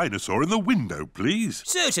the dinosaur in the window, please.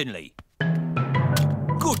 Certainly.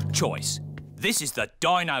 Good choice. This is the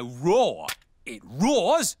Dino Roar. It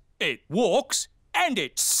roars, it walks, and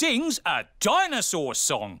it sings a dinosaur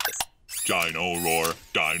song. Dino roar,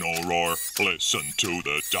 listen to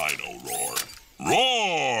the dino roar.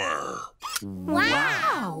 Roar!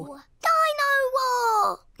 Wow! Dino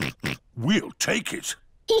Roar! We'll take it.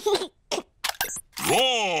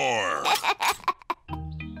 Roar!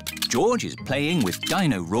 George is playing with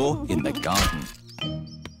Dino Roar in the garden.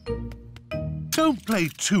 Don't play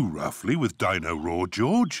too roughly with Dino Roar,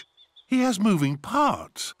 George. He has moving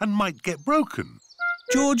parts and might get broken.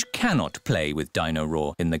 George cannot play with Dino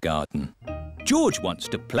Roar in the garden. George wants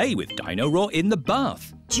to play with Dino Roar in the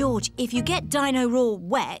bath. George, if you get Dino Roar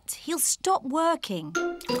wet, he'll stop working.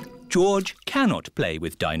 George cannot play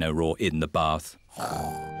with Dino Roar in the bath.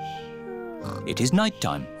 It is night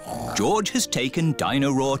time. George has taken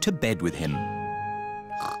Dino Roar to bed with him.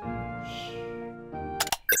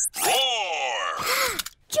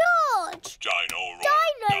 George! Dino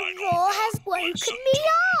Roar has woken me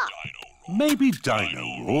up. Maybe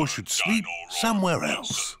Dino Roar should sleep somewhere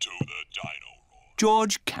else.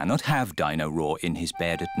 George cannot have Dino Roar in his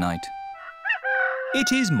bed at night.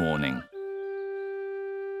 It is morning.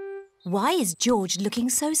 Why is George looking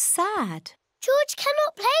so sad? George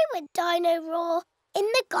cannot play with Dino Roar in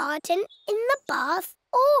the garden, in the bath,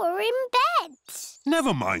 or in bed.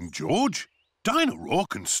 Never mind, George. Dino Roar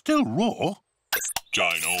can still roar.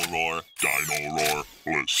 Dino roar,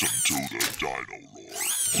 listen to the dino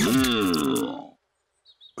roar.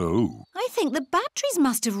 Oh. I think the batteries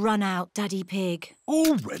must have run out, Daddy Pig.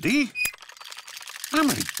 Already? How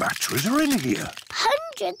many batteries are in here?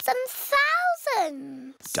 Hundreds and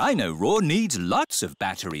thousands. Dino Roar needs lots of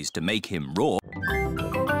batteries to make him roar.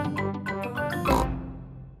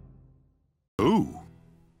 Oh.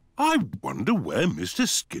 I wonder where Mr.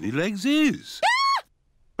 Skinnylegs is.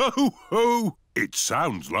 Oh, ho! It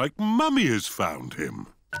sounds like Mummy has found him.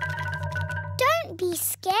 Don't be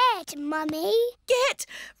scared, Mummy. Get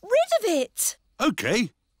rid of it.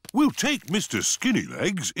 OK, we'll take Mr.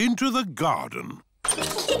 Skinnylegs into the garden.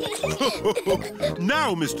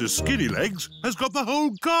 Now Mr. Skinnylegs has got the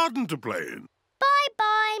whole garden to play in.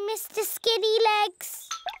 Bye-bye, Mr. Skinnylegs.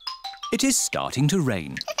 It is starting to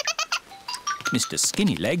rain. Mr.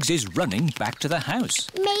 Skinnylegs is running back to the house.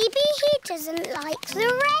 Maybe he doesn't like the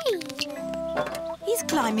rain. He's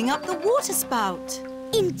climbing up the water spout.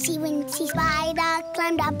 Incy Wincy Spider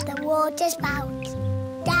climbed up the water spout.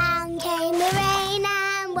 Down came the rain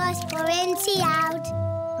and washed poor Incy out.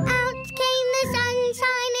 Out came the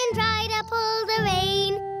sunshine and dried up all the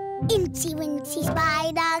rain. Incy Wincy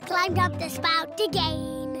Spider climbed up the spout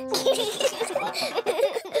again.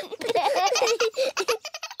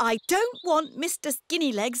 I don't want Mr.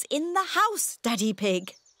 Skinnylegs in the house, Daddy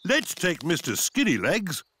Pig. Let's take Mr.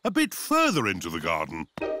 Skinnylegs a bit further into the garden.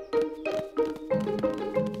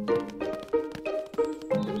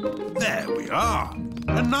 There we are.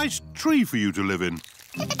 A nice tree for you to live in.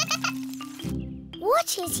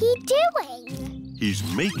 What is he doing? He's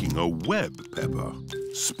making a web, Peppa.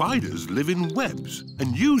 Spiders live in webs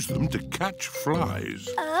and use them to catch flies.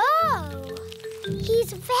 Oh,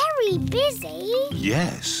 he's very busy.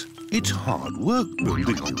 Yes, it's hard work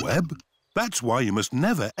building a web. That's why you must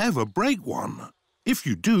never, ever break one. If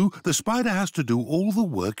you do, the spider has to do all the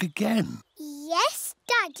work again. Yes,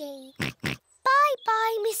 Daddy.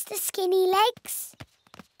 Bye-bye, Mr. Skinnylegs.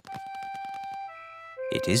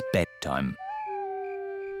 It is bedtime.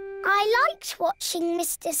 I liked watching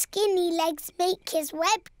Mr. Skinnylegs make his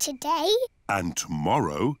web today. And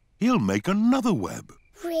tomorrow, he'll make another web.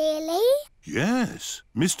 Really? Yes,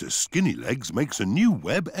 Mr. Skinnylegs makes a new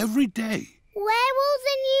web every day. Where will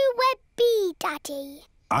the new web be, Daddy?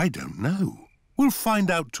 I don't know. We'll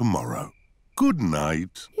find out tomorrow. Good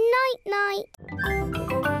night. Night-night.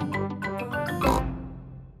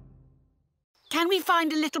 Can we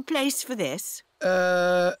find a little place for this?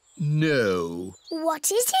 No.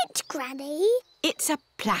 What is it, Granny? It's a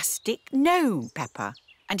plastic gnome, Peppa,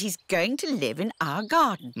 and he's going to live in our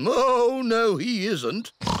garden. Oh, no, he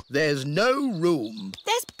isn't. There's no room.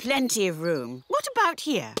 There's plenty of room. What about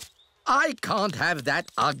here? I can't have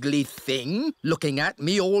that ugly thing looking at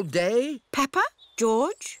me all day. Peppa,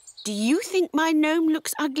 George, do you think my gnome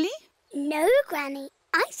looks ugly? No, Granny.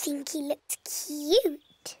 I think he looks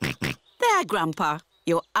cute. There, Grandpa.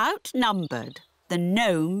 You're outnumbered. The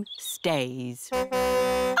gnome stays.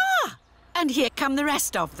 Ah! And here come the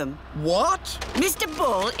rest of them. What? Mr.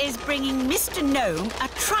 Bull is bringing Mr. Gnome a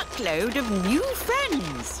truckload of new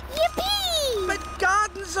friends. Yippee! But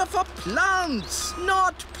gardens are for plants,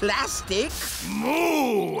 not plastic.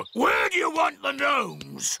 Moo! Where do you want the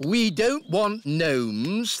gnomes? We don't want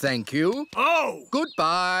gnomes, thank you. Oh!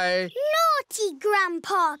 Goodbye. Naughty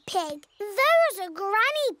Grandpa Pig. Those are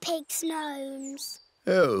Granny Pig's gnomes.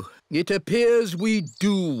 Oh, it appears we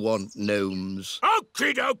do want gnomes.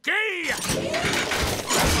 Okie dokie!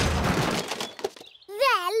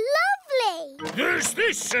 They're lovely. There's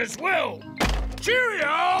this as well.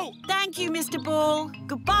 Cheerio! Thank you, Mr. Bull.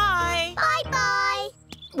 Goodbye. Bye-bye.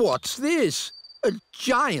 What's this? A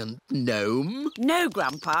giant gnome? No,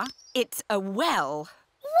 Grandpa. It's a well.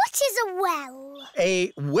 What is a well?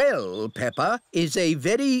 A well, Peppa, is a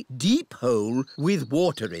very deep hole with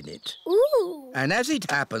water in it. Ooh. And as it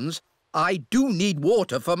happens, I do need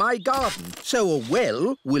water for my garden, so a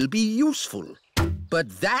well will be useful.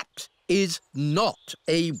 But that is not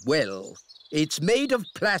a well. It's made of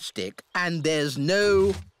plastic and there's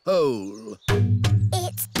no hole.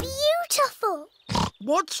 It's beautiful.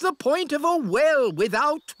 What's the point of a well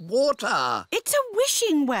without water? It's a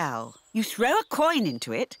wishing well. You throw a coin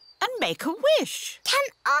into it and make a wish. Can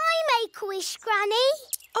I make a wish, Granny?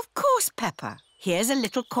 Of course, Peppa. Here's a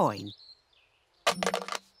little coin.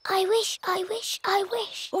 I wish, I wish, I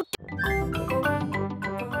wish.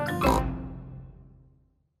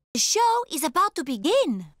 The show is about to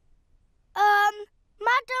begin.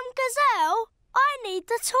 Madam Gazelle, I need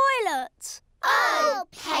the toilet. Oh,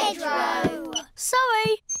 Pedro.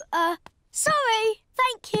 Sorry. Sorry.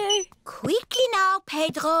 Thank you. Quickly now,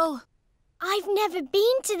 Pedro. I've never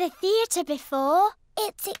been to the theatre before.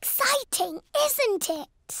 It's exciting, isn't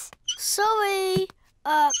it? Sorry.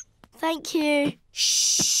 Thank you.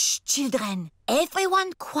 Shh, children.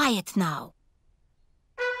 Everyone quiet now.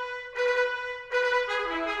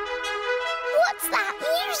 What's that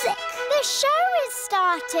music? The show is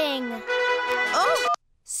starting. Oh,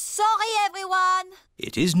 sorry, everyone.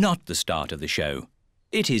 It is not the start of the show.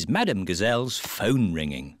 It is Madame Gazelle's phone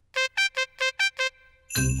ringing.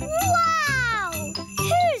 Wow!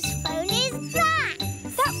 Whose phone is that?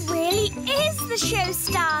 That really is the show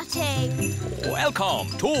starting. Welcome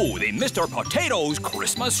to the Mr. Potato's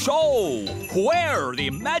Christmas Show, where the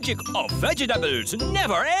magic of vegetables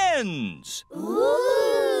never ends.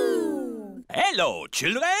 Ooh! Hello,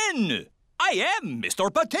 children. I am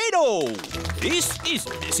Mr. Potato. This is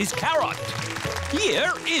Mrs. Carrot.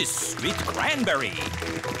 Here is Sweet Cranberry.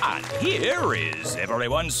 And here is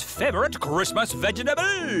everyone's favorite Christmas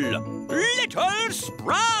vegetable, Little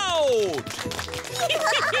Sprout.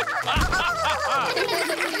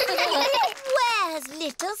 Where's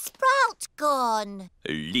Little Sprout gone?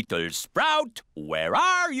 Little Sprout, where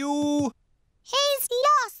are you? He's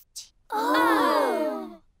lost.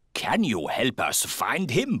 Oh! Can you help us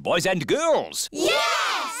find him, boys and girls?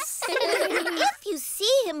 Yes! If you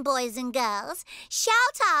see him, boys and girls,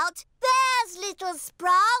 shout out, "There's Little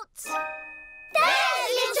Sprout!"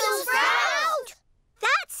 There's Little Sprout!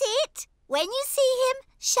 That's it. When you see him,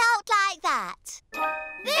 shout like that.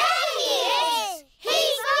 There he is!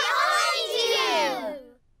 He's behind you!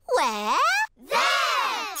 Where?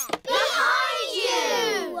 There! Behind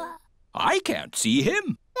you! I can't see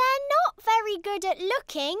him. They're not very good at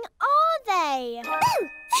looking, are they?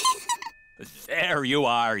 There you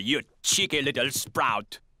are, you cheeky little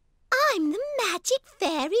sprout. I'm the magic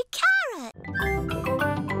fairy carrot.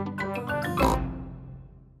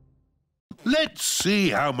 Let's see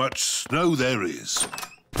how much snow there is.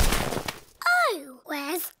 Oh,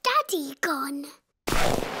 where's Daddy gone?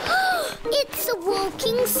 It's a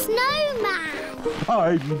walking snowman.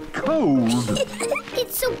 I'm cold.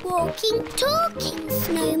 It's a walking, talking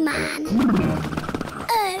snowman.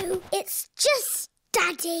 Oh, it's just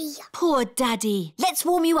Daddy. Poor Daddy. Let's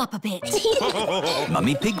warm you up a bit.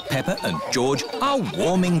 Mummy Pig, Peppa and George are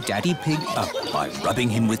warming Daddy Pig up by rubbing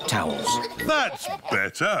him with towels. That's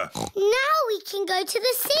better. Now we can go to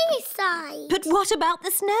the seaside. But what about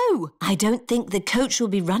the snow? I don't think the coach will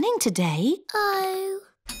be running today. Oh.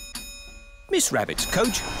 Miss Rabbit's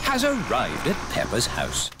coach has arrived at Peppa's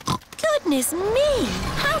house. Goodness me!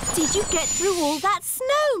 How did you get through all that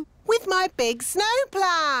snow? With my big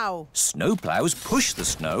snowplow. Snowplows push the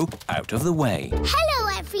snow out of the way. Hello,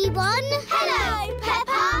 everyone. Hello,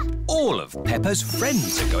 Peppa. All of Peppa's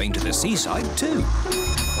friends are going to the seaside too.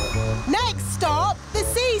 Next stop, the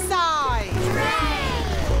seaside.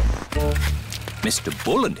 Hooray! Mr.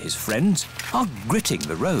 Bull and his friends are gritting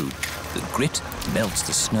the road. The grit melts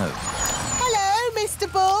the snow. Hello, Mr.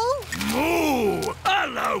 Bull. Moo!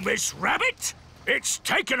 Hello, Miss Rabbit. It's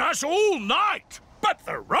taken us all night, but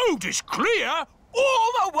the road is clear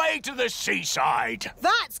all the way to the seaside.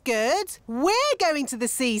 That's good. We're going to the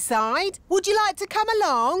seaside. Would you like to come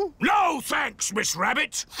along? No, thanks, Miss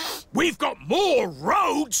Rabbit. We've got more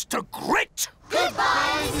roads to grit.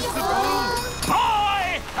 Goodbye, Mr. Bull.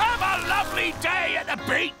 Bye! Have a lovely day at the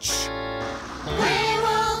beach. We're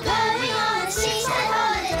all going on a seaside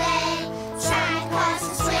holiday. Sand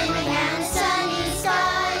castles swimming and sunny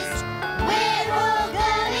skies. We're all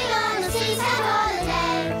going on a seaside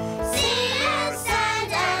holiday. Sea and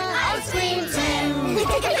sand and ice cream too.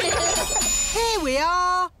 Here we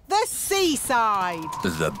are, the seaside.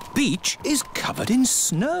 The beach is covered in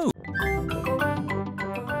snow.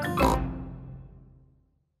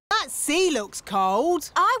 That sea looks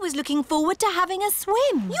cold. I was looking forward to having a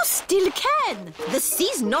swim. You still can. The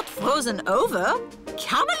sea's not frozen over.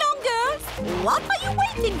 Come along, girls. What are you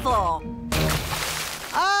waiting for?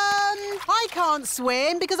 I can't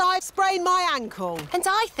swim because I've sprained my ankle. And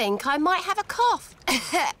I think I might have a cough.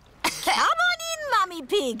 Come on in, Mummy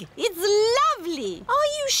Pig. It's lovely. Are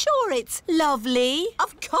you sure it's lovely?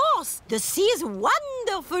 Of course. The sea is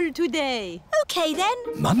wonderful today. OK, then.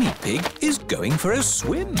 Mummy Pig is going for a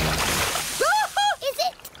swim. Is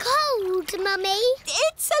it cold, Mummy?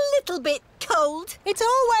 It's a little bit cold. It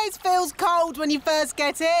always feels cold when you first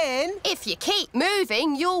get in. If you keep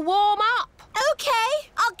moving, you'll warm up. OK,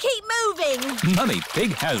 I'll keep moving. Mummy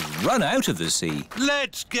Pig has run out of the sea.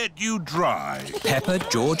 Let's get you dry. Peppa,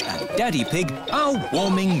 George and Daddy Pig are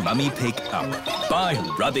warming Mummy Pig up by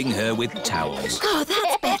rubbing her with towels. Oh,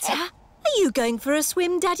 that's better. Are Are you going for a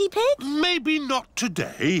swim, Daddy Pig? Maybe not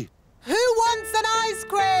today. Who wants an ice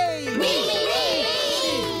cream?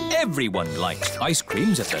 Me! Everyone likes ice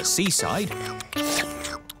creams at the seaside.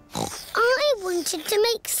 I wanted to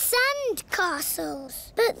make sand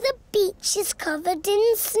castles, but the beach is covered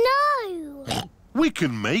in snow. We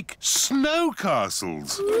can make snow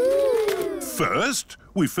castles. First,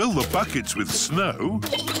 we fill the buckets with snow.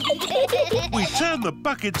 We turn the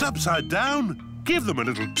buckets upside down, give them a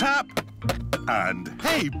little tap, and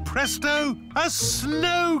hey presto, a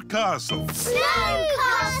snow castle. Snow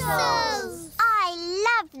castles!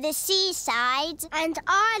 I love the seaside. And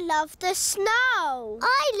I love the snow.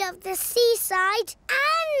 I love the seaside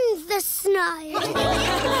and the snow.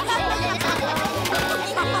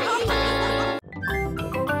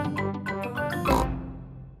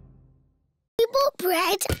 We bought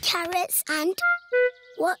bread, carrots and...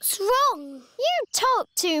 What's wrong? You talk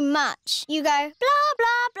too much. You go blah,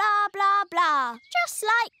 blah, blah, blah, blah. Just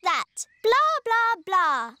like that. Blah, blah,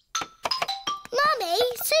 blah. Mummy,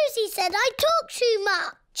 Suzy said I talk too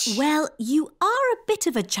much. Well, you are a bit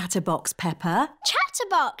of a chatterbox, Peppa.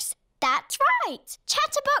 Chatterbox. That's right.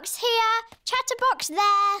 Chatterbox here, chatterbox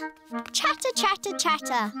there. Chatter, chatter,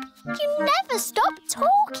 chatter. You never stop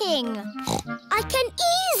talking. I can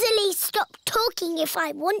easily stop talking if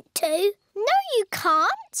I want to. No, you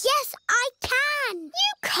can't. Yes, I can.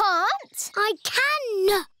 You can't. I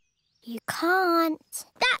can. You can't.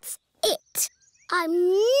 That's it. I'm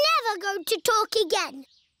never going to talk again.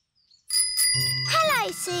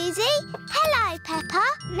 Hello, Suzy. Hello, Peppa.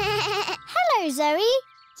 Hello, Zoe.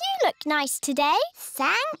 You look nice today.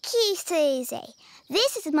 Thank you, Suzy.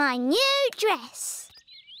 This is my new dress.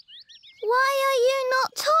 Why are you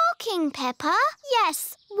not talking, Peppa?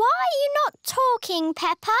 Yes, why are you not talking,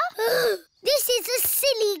 Peppa? This is a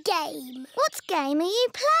silly game. What game are you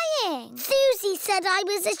playing? Suzy said I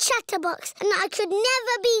was a chatterbox and I could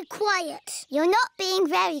never be quiet. You're not being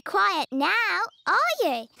very quiet now, are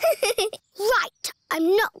you? Right,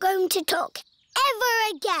 I'm not going to talk ever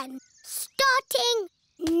again. Starting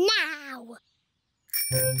now.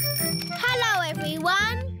 Hello,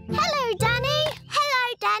 everyone. Hello, Danny.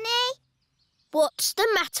 Hello, Danny. What's the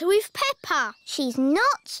matter with Peppa? She's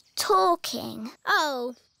not talking.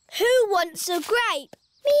 Oh, who wants a grape?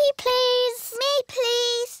 Me, please. Me,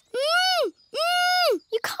 please.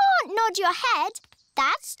 You can't nod your head.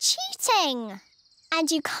 That's cheating.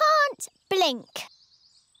 And you can't blink.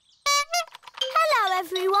 Hello,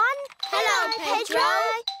 everyone. Hello, Pedro.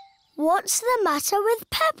 What's the matter with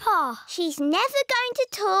Peppa? She's never going to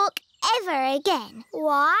talk ever again.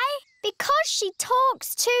 Why? Because she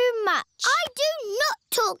talks too much. I do not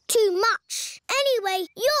talk too much. Anyway,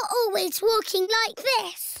 you're always walking like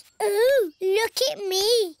this. Ooh, look at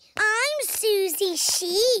me. I'm Suzy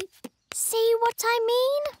Sheep. See what I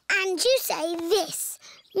mean? And you say this.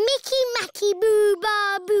 Mickey Macky Boo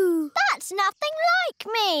Ba Boo. That's nothing like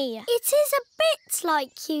me. It is a bit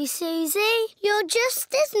like you, Suzy. You're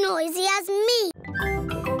just as noisy as me.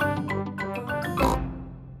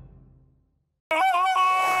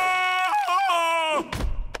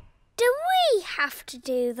 Do we have to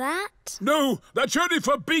do that? No, that's only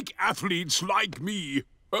for big athletes like me.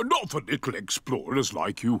 Not for little explorers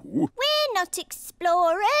like you. We're not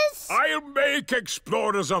explorers. I'll make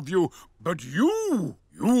explorers of you, but you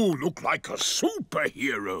look like a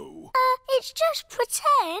superhero. It's just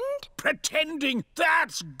pretend. Pretending?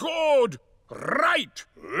 That's good. Right,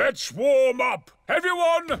 let's warm up.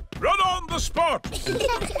 Everyone, run on the spot.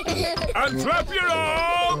 And flap your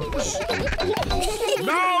arms.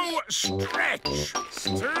 Now stretch.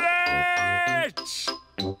 Stretch.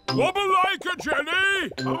 Wobble like a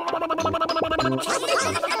jelly.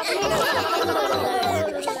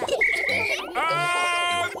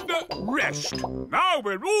 And rest. Now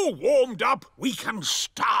we're all warmed up, we can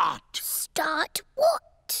start. Start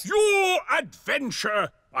what? Your adventure.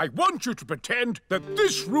 I want you to pretend that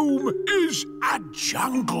this room is a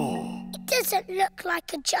jungle. It doesn't look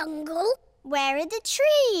like a jungle. Where are the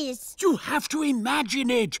trees? You have to imagine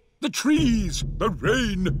it. The trees, the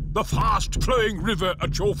rain, the fast-flowing river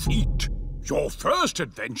at your feet. Your first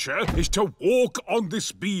adventure is to walk on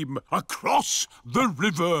this beam across the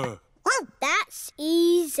river. That's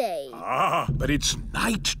easy. Ah, but it's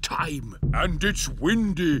night time and it's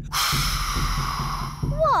windy.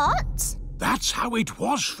 What? That's how it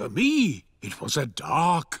was for me. It was a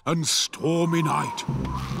dark and stormy night.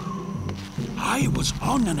 I was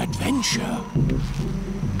on an adventure.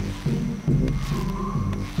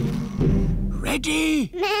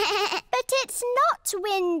 Ready? But it's not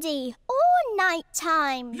windy or night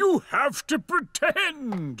time. You have to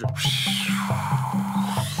pretend.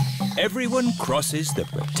 everyone crosses the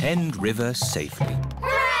pretend river safely.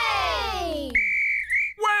 Hooray!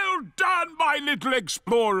 Well done, my little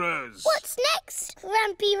explorers! What's next,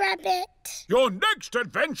 Grumpy Rabbit? Your next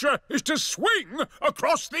adventure is to swing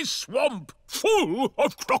across this swamp full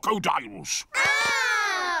of crocodiles.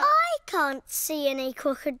 I can't see any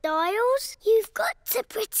crocodiles. You've got to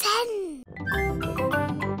pretend.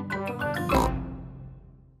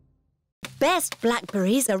 Best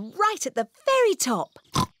blackberries are right at the very top.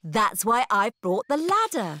 That's why I've brought the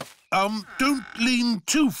ladder. Don't lean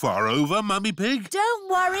too far over, Mummy Pig. Don't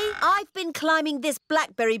worry, I've been climbing this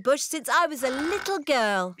blackberry bush since I was a little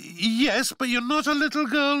girl. Yes, but you're not a little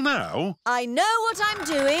girl now. I know what I'm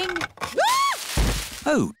doing.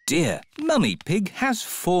 Oh dear, Mummy Pig has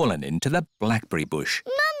fallen into the blackberry bush.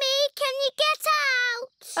 Mummy, can you get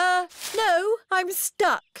out? No, I'm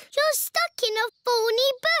stuck. You're stuck in a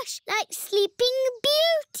thorny bush like Sleeping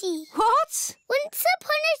Beauty. What? Once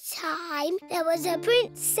upon a time, there was a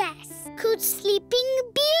princess called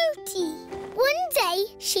Sleeping Beauty. One day,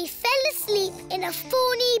 she fell asleep in a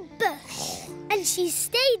thorny bush and she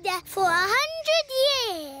stayed there for 100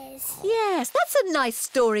 years. Yes, that's a nice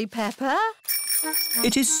story, Peppa.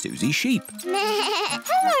 It is Suzy Sheep.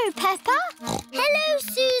 Hello, Peppa. Hello,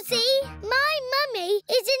 Suzy. My mummy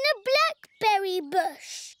is in a blackberry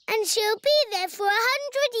bush and she'll be there for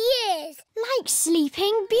 100 years. Like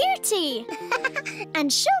Sleeping Beauty.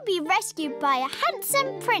 And she'll be rescued by a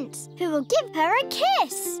handsome prince who will give her a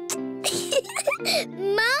kiss.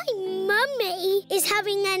 My mummy is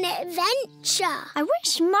having an adventure. I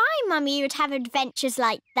wish my mummy would have adventures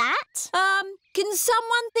like that. Can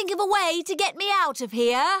someone think of a way to get me out of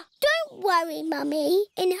here? Don't worry, Mummy.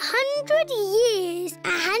 In 100 years, a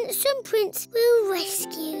handsome prince will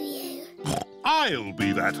rescue you. I'll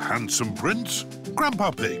be that handsome prince.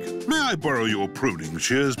 Grandpa Pig, may I borrow your pruning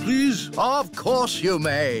shears, please? Of course you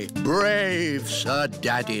may, brave Sir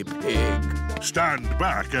Daddy Pig. Stand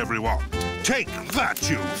back, everyone. Take that,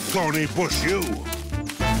 you thorny bush, you!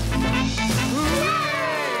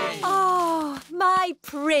 Oh, my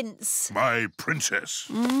prince. My princess.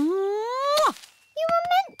 You were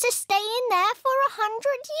meant to stay in there for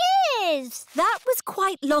 100 years. That was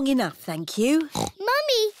quite long enough, thank you.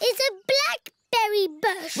 Mummy is a blackberry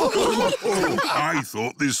bush. I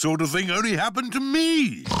thought this sort of thing only happened to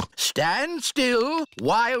me. Stand still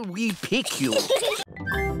while we pick you.